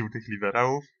nienawidził tych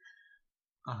liberałów.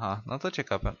 Aha, no to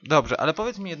ciekawe. Dobrze, ale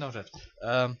powiedz mi jedną rzecz.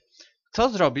 Co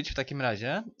zrobić w takim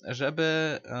razie,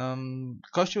 żeby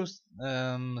Kościół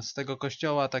z tego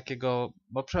kościoła takiego,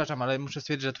 bo przepraszam, ale muszę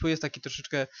stwierdzić, że twój jest taki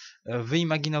troszeczkę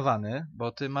wyimaginowany,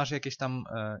 bo ty masz jakieś tam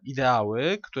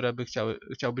ideały, które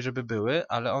chciałbyś, żeby były,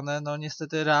 ale one no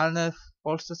niestety realne w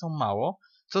Polsce są mało.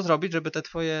 Co zrobić, żeby te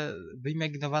twoje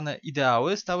wyimaginowane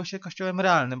ideały stały się kościołem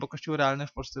realnym, bo kościół realny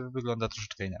w Polsce wygląda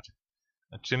troszeczkę inaczej.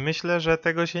 Znaczy myślę, że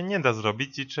tego się nie da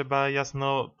zrobić i trzeba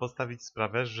jasno postawić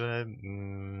sprawę, że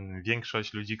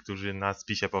większość ludzi, którzy na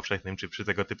spisie powszechnym czy przy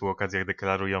tego typu okazjach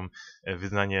deklarują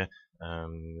wyznanie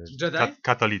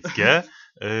katolickie,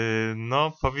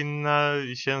 no powinna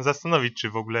się zastanowić, czy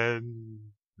w ogóle,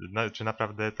 czy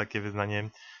naprawdę takie wyznanie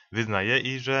wyznaje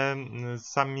i że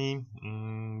sami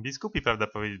biskupi, prawda,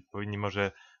 powinni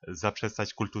może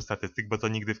zaprzestać kultu statystyk, bo to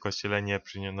nigdy w Kościele nie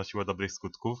przynosiło dobrych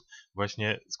skutków.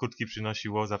 Właśnie skutki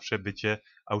przynosiło zawsze bycie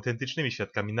autentycznymi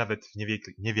świadkami, nawet w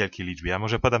niewielkiej liczbie. Ja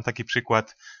może podam taki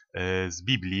przykład z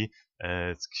Biblii,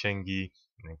 z księgi,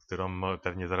 którą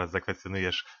pewnie zaraz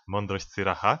zakwestionujesz, Mądrość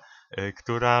Syracha,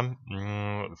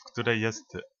 w której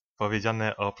jest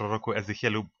powiedziane o proroku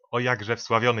Ezechielu: o jakże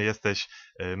wsławiony jesteś,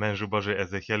 mężu Boży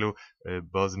Ezechielu,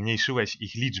 bo zmniejszyłeś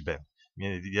ich liczbę.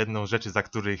 Jedną z rzeczy, za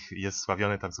których jest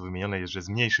sławiony, tam są wymienione, jest, że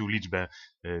zmniejszył liczbę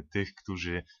tych,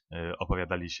 którzy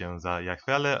opowiadali się za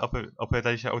Jahwe, ale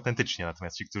opowiadali się autentycznie.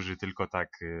 Natomiast ci, którzy tylko tak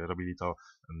robili to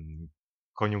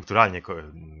koniunkturalnie,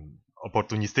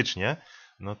 oportunistycznie,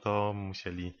 no to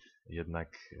musieli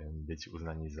jednak być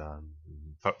uznani za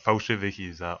fałszywych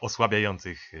i za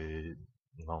osłabiających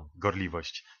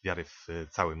gorliwość wiary w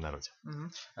całym narodzie.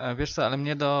 Wiesz co, ale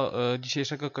mnie do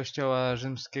dzisiejszego kościoła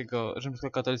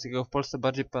rzymskokatolickiego w Polsce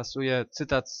bardziej pasuje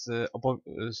cytat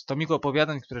z tomiku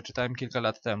opowiadań, które czytałem kilka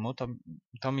lat temu.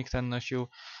 Tomik ten nosił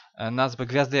nazwę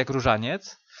Gwiazdy jak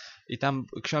różaniec i tam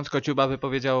ksiądz Kociuba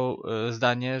wypowiedział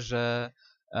zdanie, że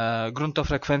grunt to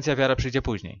frekwencja, wiara przyjdzie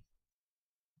później.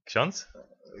 Ksiądz?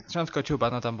 Ksiądz Kociuba,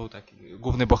 no tam był taki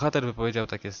główny bohater, wypowiedział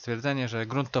takie stwierdzenie, że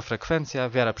grunt to frekwencja,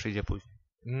 wiara przyjdzie później.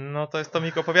 No to jest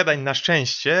tomik opowiadań na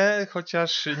szczęście,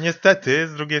 chociaż niestety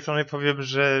z drugiej strony powiem,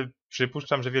 że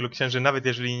przypuszczam, że wielu księży, nawet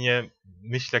jeżeli nie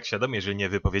myśli tak świadomie, jeżeli nie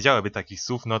wypowiedziałyby takich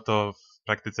słów, no to w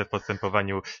praktyce w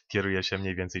postępowaniu kieruje się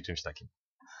mniej więcej czymś takim.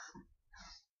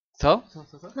 Co?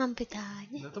 Mam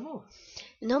pytanie. No to mów.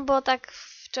 No bo tak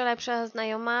wczoraj przyszła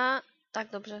znajoma,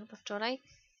 tak dobrze chyba wczoraj,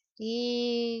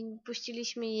 i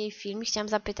puściliśmy jej film. Chciałam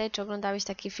zapytać, czy oglądałeś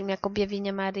taki film jak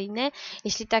Objawienia Maryjne?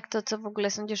 Jeśli tak, to co w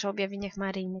ogóle sądzisz o objawieniach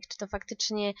maryjnych? Czy to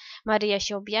faktycznie Maryja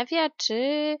się objawia,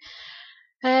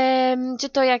 czy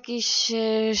to jakiś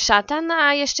szatan?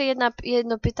 A jeszcze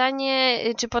jedno pytanie,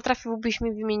 czy potrafiłbyś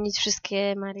mi wymienić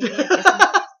wszystkie Maryje, jakie są?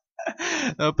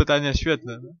 No pytania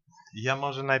świetne. No. Ja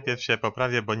może najpierw się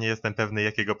poprawię, bo nie jestem pewny,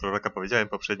 jakiego proroka powiedziałem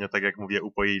poprzednio, tak jak mówię,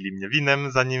 upoili mnie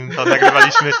winem, zanim to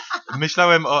nagrywaliśmy.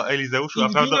 Myślałem o Elizeuszu,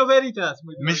 veritas,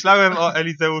 mój drogi. myślałem o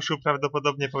Elizeuszu,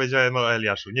 prawdopodobnie powiedziałem o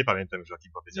Eliaszu. Nie pamiętam już, o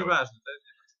kim powiedziałem. Nieważne.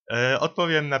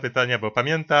 Odpowiem na pytania, bo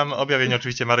pamiętam. Objawień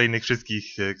oczywiście maryjnych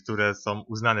wszystkich, które są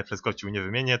uznane przez Kościół, nie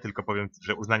wymienię, tylko powiem,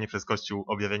 że uznanie przez Kościół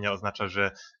objawienia oznacza,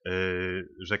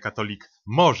 że katolik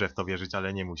może w to wierzyć,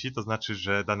 ale nie musi. To znaczy,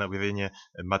 że dane objawienie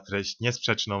ma treść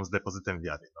niesprzeczną z depozytem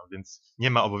wiary. No, więc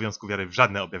nie ma obowiązku wiary w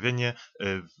żadne objawienie,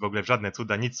 w ogóle w żadne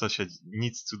cuda,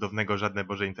 nic cudownego, żadne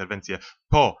Boże interwencje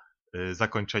po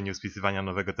zakończeniu spisywania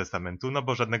Nowego Testamentu, no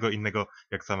bo żadnego innego,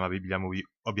 jak sama Biblia mówi,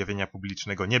 objawienia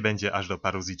publicznego nie będzie aż do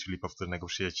paruzji, czyli powtórnego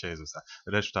przyjścia Jezusa.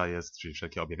 Reszta jest, czyli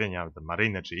wszelkie objawienia,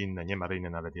 maryjne czy inne, niemaryjne,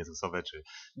 nawet Jezusowe, czy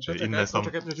inne są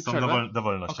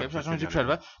dowolnością. Okej, przepraszam, że ci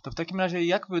przerwę. To w takim razie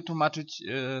jak wytłumaczyć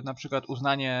na przykład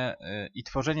uznanie i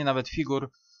tworzenie nawet figur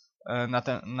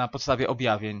na podstawie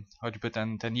objawień, choćby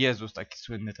ten Jezus, taki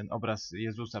słynny, ten obraz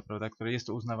Jezusa, prawda, który jest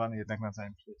uznawany jednak na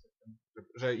całym świecie.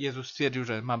 Że Jezus stwierdził,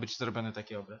 że ma być zrobiony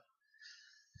taki obraz.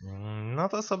 No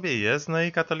to sobie jest, no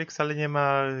i katolik wcale nie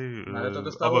ma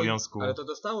obowiązku. Ale to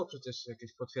dostało przecież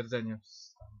jakieś potwierdzenie.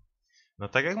 No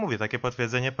tak jak mówię, takie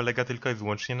potwierdzenie polega tylko i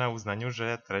wyłącznie na uznaniu,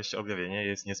 że treść objawienia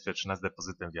jest niesprzeczna z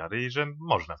depozytem wiary i że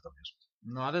można w to wierzyć.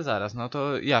 No ale zaraz, no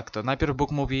to jak to? Najpierw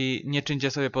Bóg mówi, nie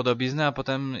czyńcie sobie podobizny, a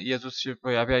potem Jezus się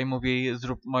pojawia i mówi,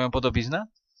 zrób moją podobiznę?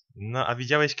 No a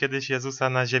widziałeś kiedyś Jezusa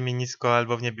na ziemi nisko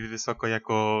albo w niebie wysoko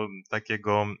jako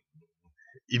takiego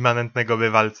immanentnego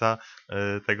bywalca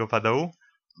tego padołu?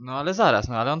 No ale zaraz,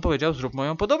 no ale on powiedział, zrób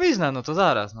moją podobiznę, no to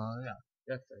zaraz, no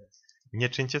jak to jest? Nie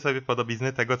czyńcie sobie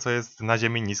podobizny tego, co jest na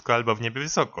ziemi nisko albo w niebie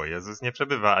wysoko. Jezus nie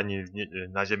przebywa ani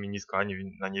na ziemi nisko, ani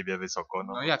na niebie wysoko.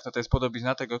 No jak to? To jest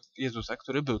podobizna tego Jezusa,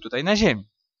 który był tutaj na ziemi.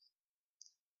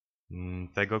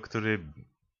 Tego, który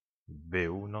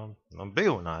był,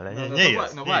 był, ale nie jest. No nie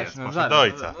właśnie, jest, no poszedł zaraz, do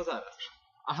Ojca. no zaraz.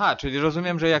 Aha, czyli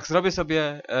rozumiem, że jak zrobię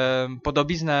sobie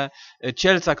podobiznę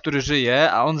cielca, który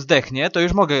żyje, a on zdechnie, to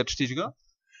już mogę czcić go?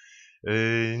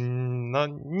 No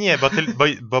nie,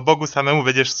 bo Bogu samemu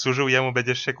będziesz służył, jemu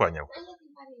będziesz się kłaniał.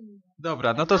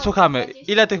 Dobra, no to słuchamy.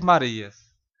 Ile tych Maryi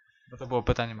jest? Bo to było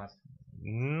pytanie Maryi.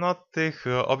 No tych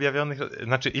objawionych,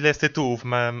 znaczy ile jest tytułów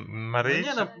Maryi?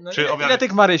 Ile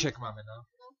tych Marysiek mamy, no?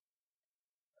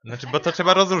 Znaczy, bo to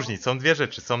trzeba rozróżnić. Są dwie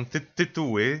rzeczy. Są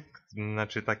tytuły,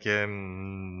 znaczy takie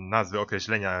nazwy,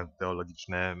 określenia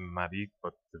teologiczne Marii,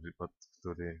 pod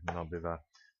których bywa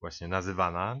właśnie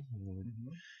nazywana.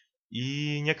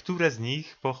 I niektóre z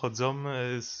nich pochodzą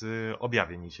z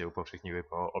objawień i się upowszechniły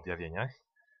po objawieniach,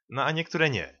 no a niektóre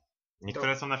nie.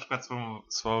 Niektóre są na przykład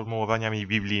sformułowaniami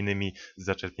biblijnymi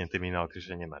zaczerpniętymi na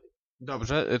określenie Marii.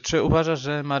 Dobrze, czy uważasz,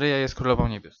 że Maryja jest królową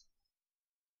niebios?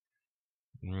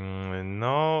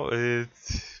 No,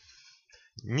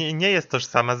 nie jest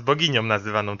tożsama z boginią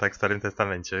nazywaną tak w Starym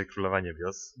Testamencie, Królowa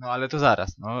Niebios. No ale to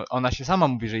zaraz, no ona się sama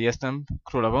mówi, że jestem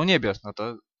królową niebios, no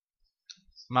to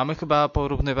mamy chyba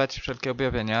porównywać wszelkie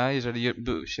objawienia, jeżeli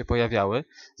się pojawiały,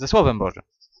 ze Słowem Bożym.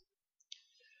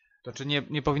 To czy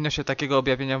nie powinno się takiego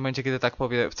objawienia w momencie, kiedy tak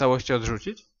powie, w całości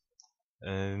odrzucić?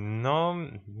 No,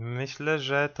 myślę,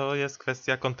 że to jest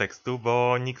kwestia kontekstu,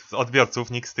 bo nikt z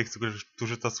odbiorców, nikt z tych,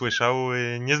 którzy to słyszał,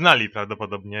 nie znali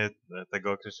prawdopodobnie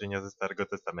tego określenia ze Starego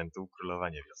Testamentu, Królowa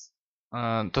Niebios.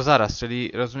 To zaraz,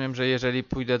 czyli rozumiem, że jeżeli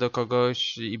pójdę do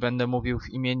kogoś i będę mówił w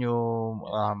imieniu,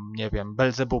 nie wiem,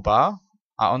 Belzebuba,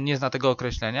 a on nie zna tego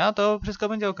określenia, to wszystko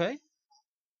będzie ok?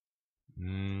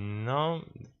 No,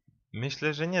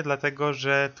 myślę, że nie, dlatego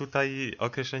że tutaj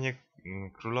określenie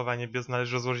Królowa Niebios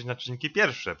należy rozłożyć na czynniki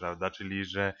pierwsze, prawda? Czyli,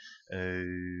 że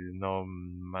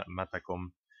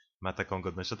ma taką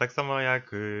godność. To tak samo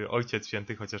jak Ojciec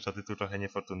Święty, chociaż to tytuł trochę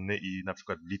niefortunny i na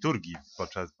przykład w liturgii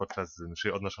podczas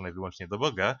mszy odnoszonej wyłącznie do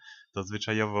Boga, to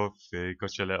zwyczajowo w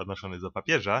kościele odnoszony do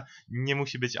papieża nie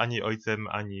musi być ani ojcem,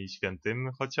 ani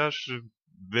świętym, chociaż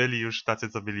byli już tacy,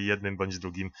 co byli jednym bądź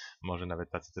drugim, może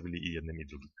nawet tacy, co byli i jednym i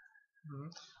drugim.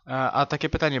 A takie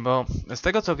pytanie, bo z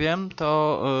tego co wiem,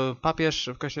 to papież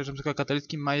w Kościele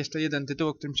Rzymskokatolickim ma jeszcze jeden tytuł,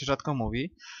 o którym się rzadko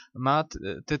mówi. Ma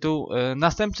tytuł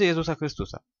następcy Jezusa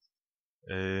Chrystusa.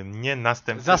 Nie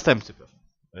następcy. Zastępcy, proszę.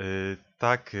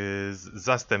 Tak,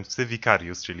 zastępcy,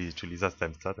 wikarius, czyli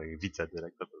zastępca, tak jak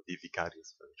wicedyrektor,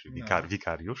 wikarius, czyli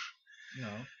wikariusz. No.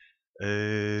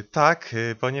 Tak,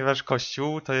 ponieważ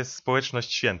Kościół to jest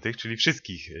społeczność świętych, czyli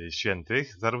wszystkich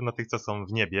świętych, zarówno tych, co są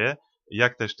w niebie,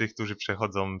 jak też tych, którzy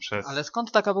przechodzą przez... Ale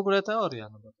skąd taka w ogóle teoria?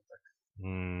 No bo...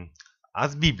 A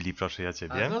z Biblii, proszę ja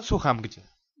ciebie. No słucham, gdzie?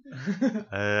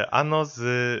 Ano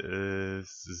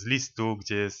z listu,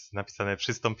 gdzie jest napisane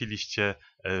przystąpiliście,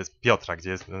 z Piotra, gdzie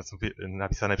jest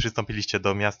napisane przystąpiliście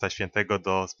do miasta świętego,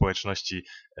 do społeczności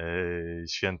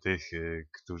świętych,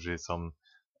 którzy są,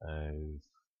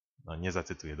 no nie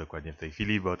zacytuję dokładnie w tej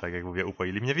chwili, bo tak jak mówię,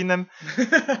 upoili mnie winem,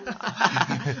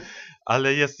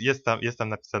 ale jest tam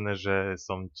napisane, że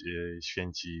są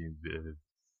święci,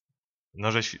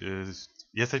 no że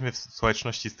jesteśmy w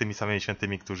społeczności z tymi samymi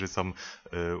świętymi, którzy są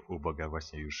u Boga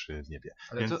właśnie już w niebie.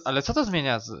 Ale co to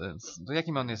zmienia?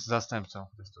 Jakim on jest zastępcą?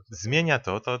 Zmienia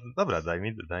to dobra,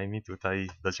 daj mi tutaj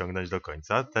dociągnąć do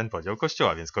końca ten podział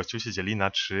Kościoła, więc Kościół się dzieli na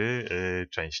 3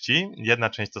 części. Jedna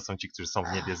część to są ci, którzy są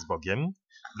w niebie z Bogiem,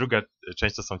 druga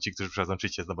część to są ci, którzy przychodzą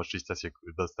czyście, no bo czyścia się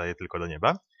dostaje tylko do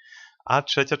nieba, a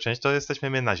trzecia część to jesteśmy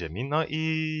my na ziemi. No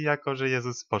i jako, że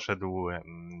Jezus poszedł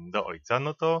do Ojca,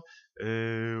 no to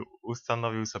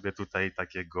ustanowił sobie tutaj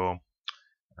takiego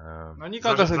no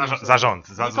nikogo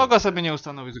nikogo sobie nie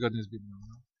ustanowił zgodnie z Biblią.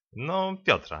 No,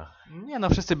 Piotra. Nie, no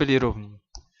wszyscy byli równi.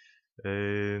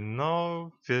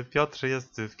 No, Piotr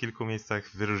jest w kilku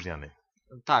miejscach wyróżniany.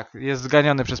 Tak, jest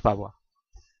zganiony przez Pawła.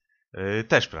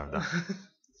 Też prawda.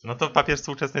 No to papież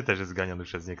współczesny też jest zganiony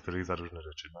przez niektórych za różne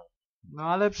rzeczy. No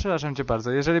ale przepraszam cię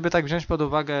bardzo, jeżeli by tak wziąć pod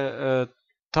uwagę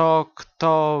to,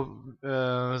 kto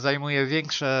zajmuje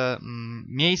większe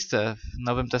miejsce w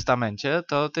Nowym Testamencie,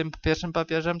 to tym pierwszym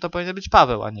papieżem to powinien być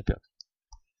Paweł, a nie Piotr.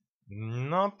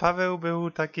 No, Paweł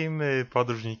był takim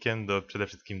podróżnikiem przede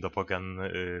wszystkim do pogan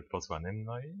posłanym.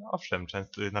 No i owszem,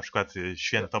 często na przykład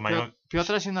święto mają...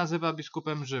 Piotra się nazywa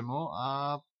biskupem Rzymu,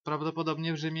 a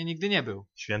prawdopodobnie w Rzymie nigdy nie był.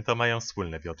 Święto mają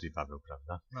wspólne Piotr i Paweł,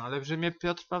 prawda? No ale w Rzymie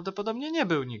Piotr prawdopodobnie nie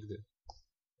był nigdy.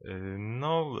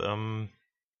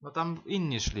 No tam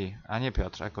inni szli, a nie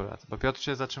Piotr akurat, bo Piotr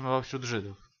się zatrzymywał wśród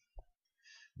Żydów.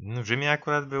 W Rzymie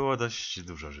akurat było dość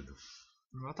dużo Żydów.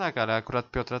 No tak, ale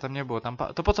akurat Piotra tam nie było.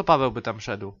 To po co Paweł by tam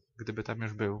szedł, gdyby tam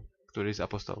już był któryś z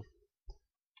apostołów?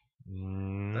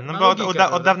 No bo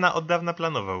od dawna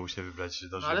planował się wybrać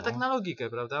do Rzymu. Ale tak na logikę,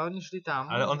 prawda? Oni szli tam.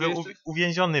 Ale on był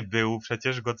uwięziony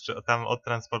przecież go tam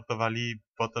odtransportowali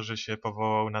po to, że się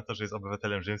powołał na to, że jest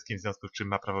obywatelem rzymskim, w związku z czym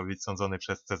ma prawo być sądzony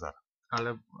przez Cezara.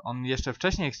 Ale on jeszcze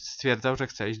wcześniej stwierdzał, że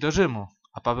chce iść do Rzymu,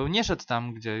 a Paweł nie szedł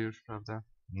tam, gdzie już, prawda?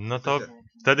 No to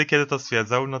wtedy, kiedy to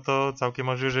stwierdzał, no to całkiem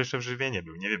możliwe, że jeszcze w Rzymie nie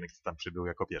był. Nie wiemy, kto tam przybył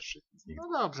jako pierwszy z nich.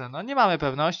 No dobrze, no nie mamy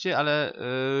pewności, ale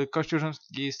Kościół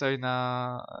rzymski stoi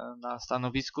na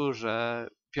stanowisku, że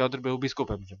Piotr był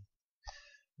biskupem Rzymu.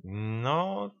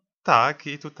 No tak,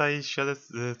 i tutaj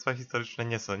świadectwa historyczne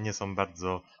nie są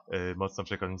bardzo mocno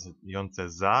przekonujące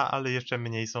za, ale jeszcze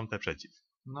mniej są te przeciw.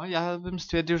 No ja bym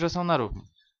stwierdził, że są na równi.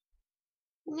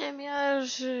 Nie wiem, ja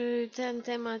już ten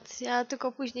temat, ja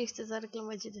tylko później chcę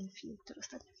zareklamować jeden film, który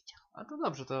ostatnio widziałam. A to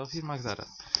dobrze, to o filmach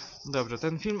zaraz. Dobrze,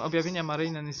 ten film Objawienia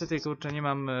Maryjne, niestety kurczę nie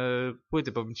mam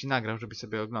płyty, bo bym ci nagrał, żebyś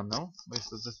sobie oglądał, bo jest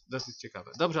to dosyć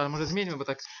ciekawe. Dobrze, ale może zmieńmy, bo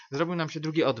tak zrobił nam się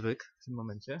drugi odwyk w tym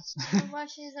momencie. No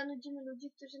właśnie zanudzimy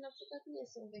ludzi, którzy na przykład nie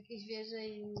są w jakiejś wierze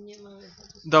i nie mamy...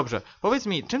 Dobrze, powiedz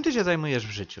mi, czym ty się zajmujesz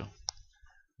w życiu?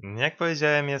 Jak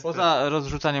powiedziałem, jest... Poza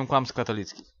rozrzucaniem kłamstw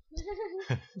katolickich.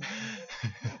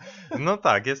 No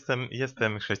tak,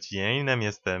 jestem chrześcijaninem,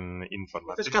 jestem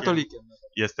informatykiem. Jesteś katolikiem.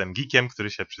 Jestem geekiem, który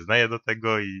się przyznaje do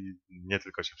tego i nie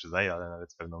tylko się przyznaje, ale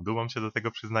nawet z pewną dumą się do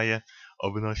tego przyznaje,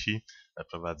 obnosi.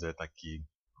 Prowadzę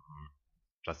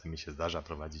czasem mi się zdarza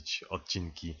prowadzić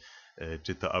odcinki,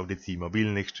 czy to audycji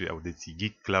mobilnych, czy audycji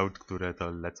Geek Cloud, które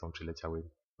to lecą, czy leciały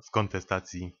w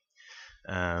kontestacji.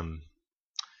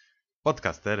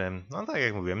 Podcasterem, no tak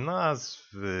jak mówiłem, no a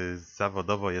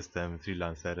zawodowo jestem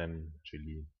freelancerem,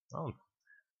 czyli no,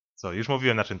 co, już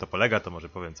mówiłem na czym to polega, to może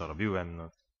powiem co robiłem. No,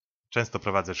 często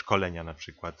prowadzę szkolenia na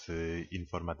przykład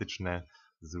informatyczne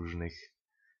z różnych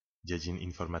dziedzin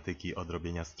informatyki, od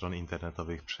robienia stron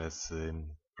internetowych przez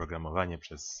programowanie,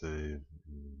 przez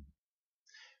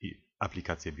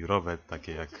aplikacje biurowe,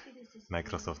 takie jak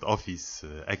Microsoft Office,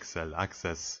 Excel,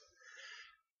 Access.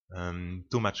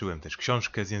 Tłumaczyłem też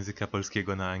książkę z języka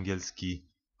polskiego na angielski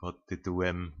pod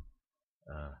tytułem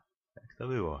jak to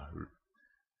było?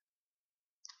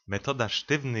 Metoda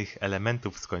sztywnych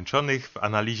elementów skończonych w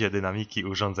analizie dynamiki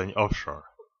urządzeń offshore.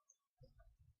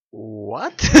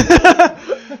 What?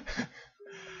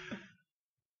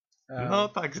 No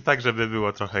tak, żeby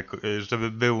było trochę,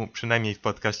 żeby był przynajmniej w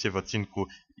podcaście w odcinku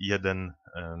jeden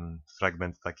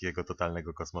fragment takiego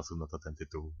totalnego kosmosu, no to ten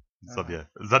tytuł sobie,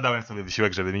 zadałem sobie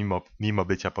wysiłek, żeby mimo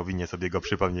bycia powinien sobie go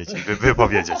przypomnieć i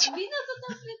wypowiedzieć. Wino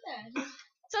to dobry też.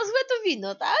 Co złe to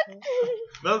wino, tak?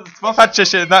 No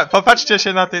popatrzcie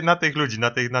się na tych ludzi,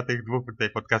 na tych dwóch tutaj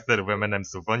podcasterów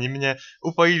M&M'sów. Oni mnie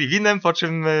upoili winem, po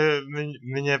czym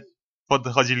mnie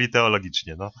podchodzili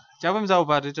teologicznie, no. Chciałbym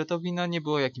zauważyć, że to wino nie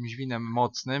było jakimś winem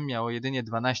mocnym, miało jedynie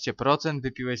 12%,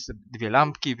 wypiłeś sobie 2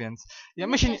 lampki, więc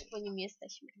my się nie... po nim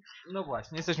jesteśmy. No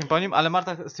właśnie, jesteśmy po nim, ale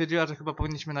Marta stwierdziła, że chyba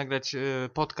powinniśmy nagrać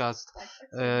podcast,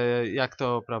 jak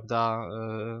to, prawda,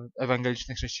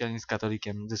 ewangeliczny chrześcijanin z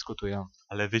katolikiem dyskutują.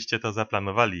 Ale wyście to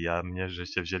zaplanowali, a mnie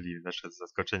żeście wzięli wasze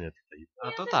zaskoczenie tutaj.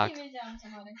 A to tak. Nie wiedziałam, co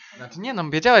Marek chce. Znaczy nie, no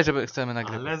wiedziałeś, że chcemy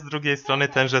nagrywać. Ale z drugiej strony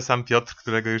tenże sam Piotr,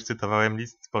 którego już cytowałem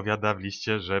list, powiada w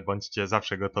liście, że bądźcie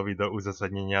zawsze gotowi do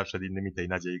uzasadnienia przed innymi tej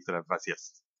nadziei, która w was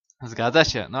jest. Zgadza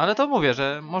się, no ale to mówię,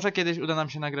 że może kiedyś uda nam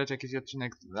się nagrać jakiś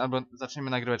odcinek, albo zaczniemy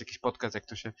nagrywać jakiś podcast, jak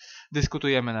tu się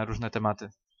dyskutujemy na różne tematy.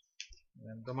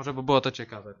 To może by było to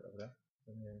ciekawe, prawda?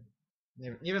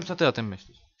 Nie wiem, co ty o tym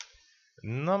myślisz.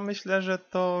 No myślę, że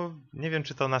to, nie wiem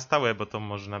czy to na stałe, bo to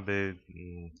można by...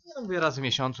 Ja mówię raz w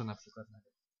miesiącu na przykład.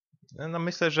 No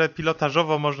myślę, że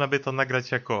pilotażowo można by to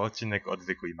nagrać jako odcinek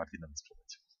Odwyku i Martinowi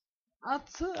sprzedać.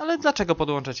 Ale dlaczego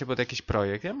podłączać się pod jakiś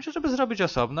projekt? Ja myślę, żeby zrobić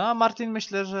osobno, a Martin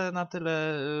myślę, że na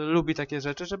tyle lubi takie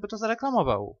rzeczy, żeby to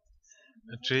zareklamował.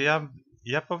 Czy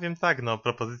ja powiem tak, no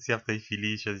propozycja w tej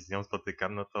chwili się z nią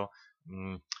spotykam, no to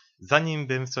zanim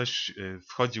bym w coś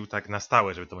wchodził tak na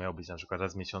stałe, żeby to miało być na przykład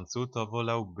raz w miesiącu, to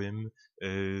wolałbym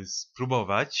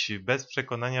spróbować bez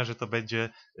przekonania, że to będzie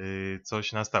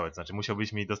coś na stałe. To znaczy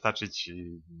musiałbyś mi dostarczyć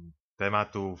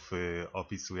tematów,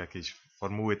 opisu jakiejś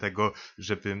formuły tego,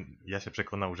 żebym ja się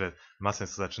przekonał, że ma sens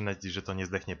to zaczynać i że to nie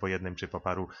zdechnie po jednym czy po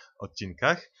paru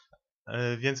odcinkach.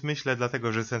 Więc myślę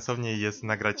dlatego, że sensowniej jest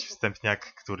nagrać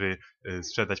wstępniak, który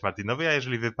sprzedać Martinowi, a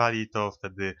jeżeli wypali, to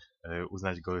wtedy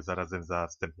uznać go zarazem za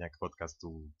wstępniak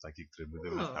podcastu, taki, który by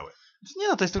był na stałe. Nie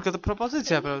no, to jest tylko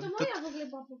propozycja, prawda? To moja w ogóle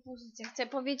była propozycja, chcę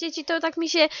powiedzieć i to tak mi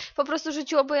się po prostu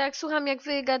rzuciło, bo jak słucham, jak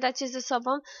wy gadacie ze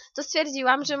sobą, to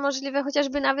stwierdziłam, że możliwe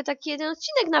chociażby nawet taki jeden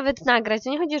odcinek nawet nagrać. To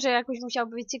nie chodzi, że jakoś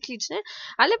musiałby być cykliczny,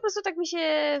 ale po prostu tak mi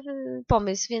się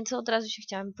pomysł, więc od razu się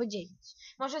chciałam podzielić.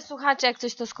 Może słuchacze, jak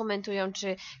coś to skomentują,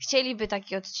 czy chcieliby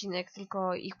taki odcinek,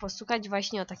 tylko ich posłuchać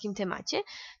właśnie o takim temacie,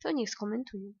 to niech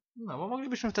skomentują. No, bo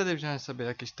moglibyśmy wtedy wziąć sobie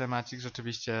jakiś temacik,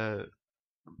 rzeczywiście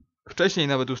wcześniej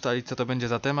nawet ustalić, co to będzie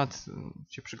za temat,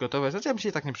 się przygotować. Znaczy ja bym się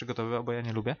i tak nie przygotowywał, bo ja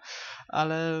nie lubię,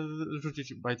 ale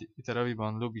rzucić Peterowi, bo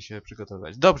on lubi się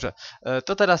przygotowywać. Dobrze,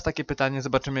 to teraz takie pytanie,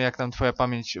 zobaczymy jak tam twoja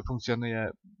pamięć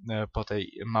funkcjonuje po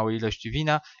tej małej ilości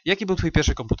wina. Jaki był twój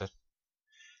pierwszy komputer?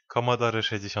 Commodore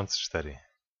 64.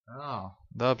 O,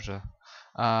 dobrze.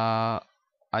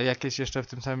 A jakieś jeszcze w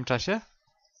tym samym czasie?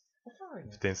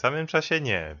 W tym samym czasie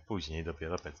nie, później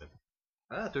dopiero PC.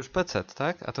 A, to już PC,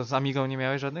 tak? A to z Amigą nie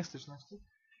miałeś żadnych styczności?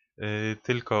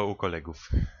 Tylko u kolegów.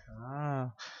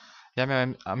 Ja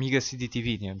miałem Amigę CDTV,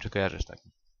 nie wiem czy kojarzysz tak.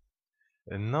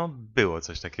 No, było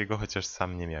coś takiego, chociaż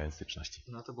sam nie miałem styczności.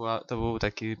 No to był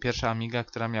taki pierwsza Amiga,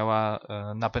 która miała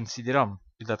napęd CD-ROM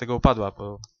i dlatego upadła,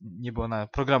 bo nie było na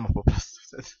programów po prostu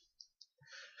wtedy.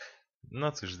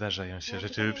 No cóż, zdarzają się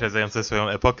rzeczy wyprzedzające swoją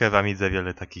epokę, w Amidze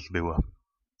wiele takich było.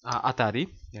 A Atari?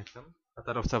 Jak tam?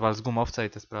 Atarowca wal z gumowca i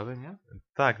te sprawy, nie?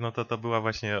 Tak, no to była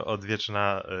właśnie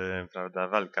odwieczna, prawda,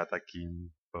 walka, taki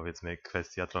powiedzmy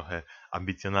kwestia trochę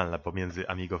ambicjonalna pomiędzy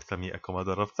amigowcami a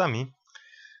komodorowcami.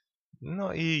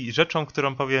 No i rzeczą,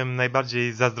 którą powiem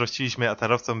najbardziej zazdrościliśmy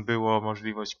atarowcom było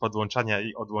możliwość podłączania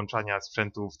i odłączania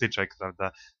sprzętu wtyczek,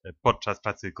 prawda, podczas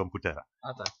pracy komputera.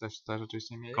 A tak, to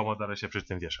rzeczywiście mieli. Commodore się przy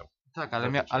tym wieszał. Tak,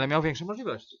 ale miał większe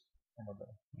możliwości.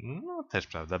 No też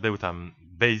prawda, był tam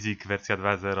Basic, wersja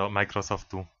 2.0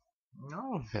 Microsoftu.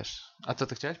 No wiesz, a co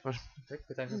ty chciałeś? Tak,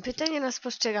 Pytanie na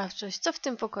spostrzegawczość. Co w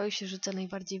tym pokoju się rzuca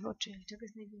najbardziej w oczy? Czego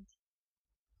jest najwięcej?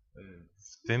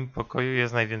 W tym pokoju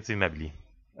jest najwięcej mebli.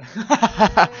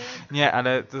 Nie,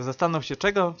 ale zastanów się,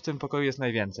 czego w tym pokoju jest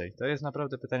najwięcej. To jest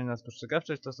naprawdę pytanie na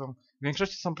spostrzegawczość. W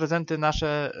większości są prezenty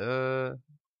nasze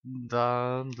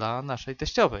dla naszej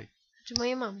teściowej. Czy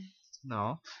mojej mamy?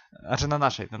 No, znaczy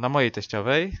na mojej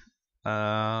teściowej.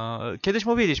 Kiedyś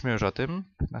mówiliśmy już o tym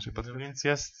w naszych No więc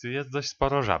jest dość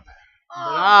sporo żab.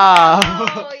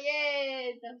 Brawo!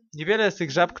 Ojej! Niewiele z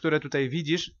tych żab, które tutaj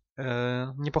widzisz,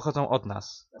 nie pochodzą od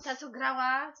nas. Ta, co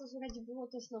grała, co słychać było,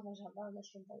 to jest nowa żaba, na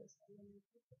święta jest.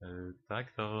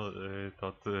 Tak,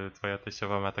 to twoja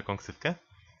teściowa ma taką ksywkę?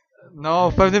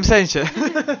 No, w pewnym sensie.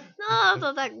 No,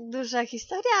 to tak duża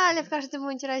historia, ale w każdym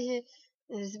bądź razie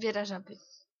zbiera żaby.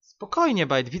 Spokojnie,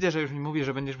 Bajt, widzę, że już mi mówisz,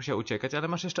 że będziesz musiał uciekać, ale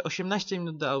masz jeszcze 18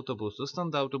 minut do autobusu.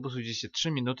 Stąd do autobusu gdzieś się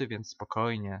 3 minuty, więc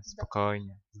spokojnie,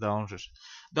 zdążysz.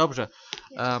 Dobrze.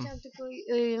 Ja chciałam tylko,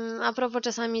 a propos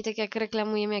czasami, tak jak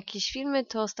reklamujemy jakieś filmy,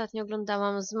 to ostatnio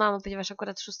oglądałam z mamą, ponieważ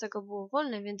akurat 6 było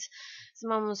wolne, więc z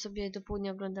mamą sobie do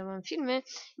południa oglądałam filmy.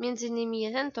 Między innymi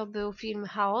jeden to był film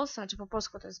Chaos, znaczy po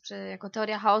polsku to jest jako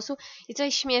teoria chaosu. I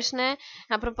coś śmieszne,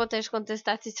 a propos też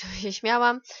kontestacji, co się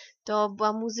śmiałam, to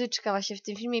była muzyczka właśnie w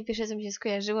tym filmie. Pierwsze, co mi się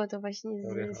skojarzyło, to właśnie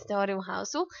z teorią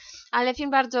chaosu. Ale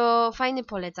film bardzo fajny,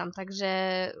 polecam. Także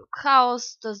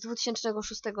Chaos to z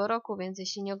 2006 roku, więc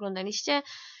jeśli nie oglądaliście,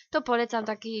 to polecam,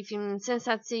 taki film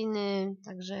sensacyjny,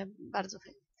 także bardzo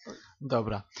fajny.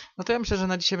 Dobra. No to ja myślę, że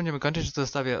na dzisiaj będziemy kończyć, że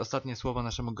zostawię ostatnie słowo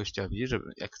naszemu gościowi, żeby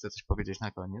jak chce coś powiedzieć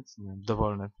na koniec. Nie wiem,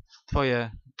 dowolne.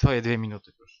 Twoje 2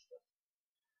 minuty, proszę.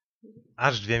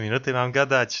 Aż 2 minuty mam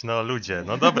gadać, no ludzie.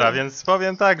 No dobra, więc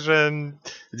powiem tak, że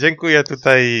dziękuję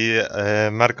tutaj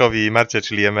Markowi i Marcie,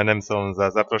 czyli M&M'som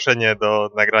za zaproszenie do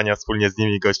nagrania wspólnie z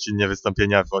nimi gościnnie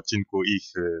wystąpienia w odcinku ich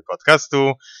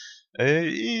podcastu.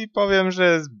 I powiem,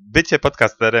 że bycie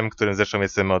podcasterem, którym zresztą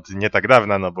jestem od nie tak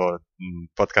dawna, no bo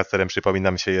podcasterem,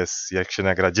 przypominam się, jest jak się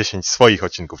nagra 10 swoich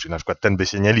odcinków, czyli na przykład ten by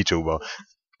się nie liczył, bo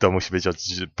to musi być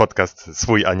podcast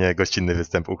swój, a nie gościnny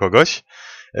występ u kogoś.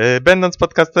 Będąc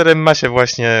podcasterem ma się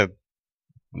właśnie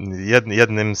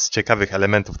jednym z ciekawych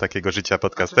elementów takiego życia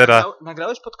podcastera.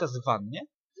 Nagrałeś podcast w wannie?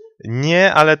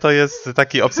 Nie, ale to jest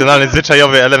taki opcjonalny,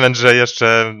 zwyczajowy element, że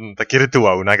jeszcze taki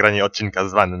rytuał, nagranie odcinka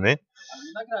z wanny.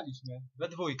 Nagraliśmy. We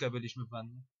dwójkę byliśmy w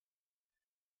wannie.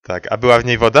 Tak, a była w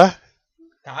niej woda?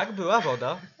 Tak, była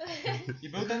woda. I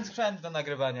był ten sprzęt do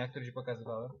nagrywania, który ci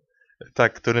pokazywałem.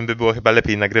 Tak, którym by było chyba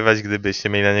lepiej nagrywać, gdybyście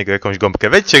mieli na niego jakąś gąbkę.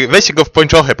 Weźcie go w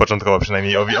pończochę początkowo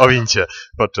przynajmniej, owincie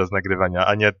podczas nagrywania,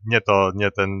 a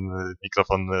nie ten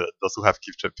mikrofon do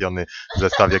słuchawki wczepiony w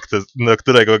zestawie, do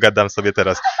którego gadam sobie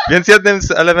teraz. Więc jednym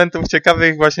z elementów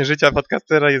ciekawych właśnie życia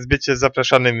podcastera jest bycie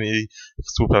zapraszanym i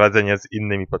współprowadzenie z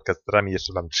innymi podcasterami.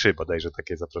 Jeszcze mam 3 bodajże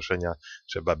takie zaproszenia,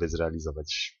 trzeba by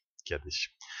zrealizować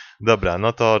kiedyś. Dobra,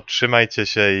 no to trzymajcie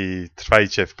się i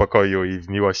trwajcie w pokoju i w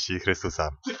miłości Chrystusa,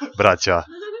 bracia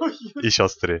i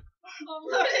siostry.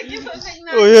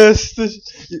 O jesteś!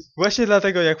 Właśnie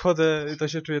dlatego jak wchodzę, to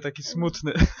się czuję taki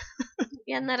smutny.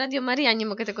 Ja na Radio Maria nie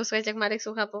mogę tego słuchać, jak Marek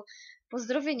słucha, bo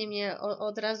pozdrowienie mnie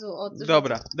od razu od...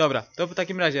 Dobra, to w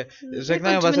takim razie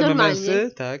żegnają was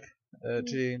MMS-y, tak,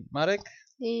 czyli Marek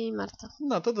i Marta.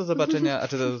 No to do zobaczenia,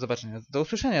 do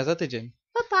usłyszenia za tydzień.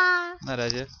 Pa, pa! Na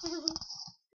razie.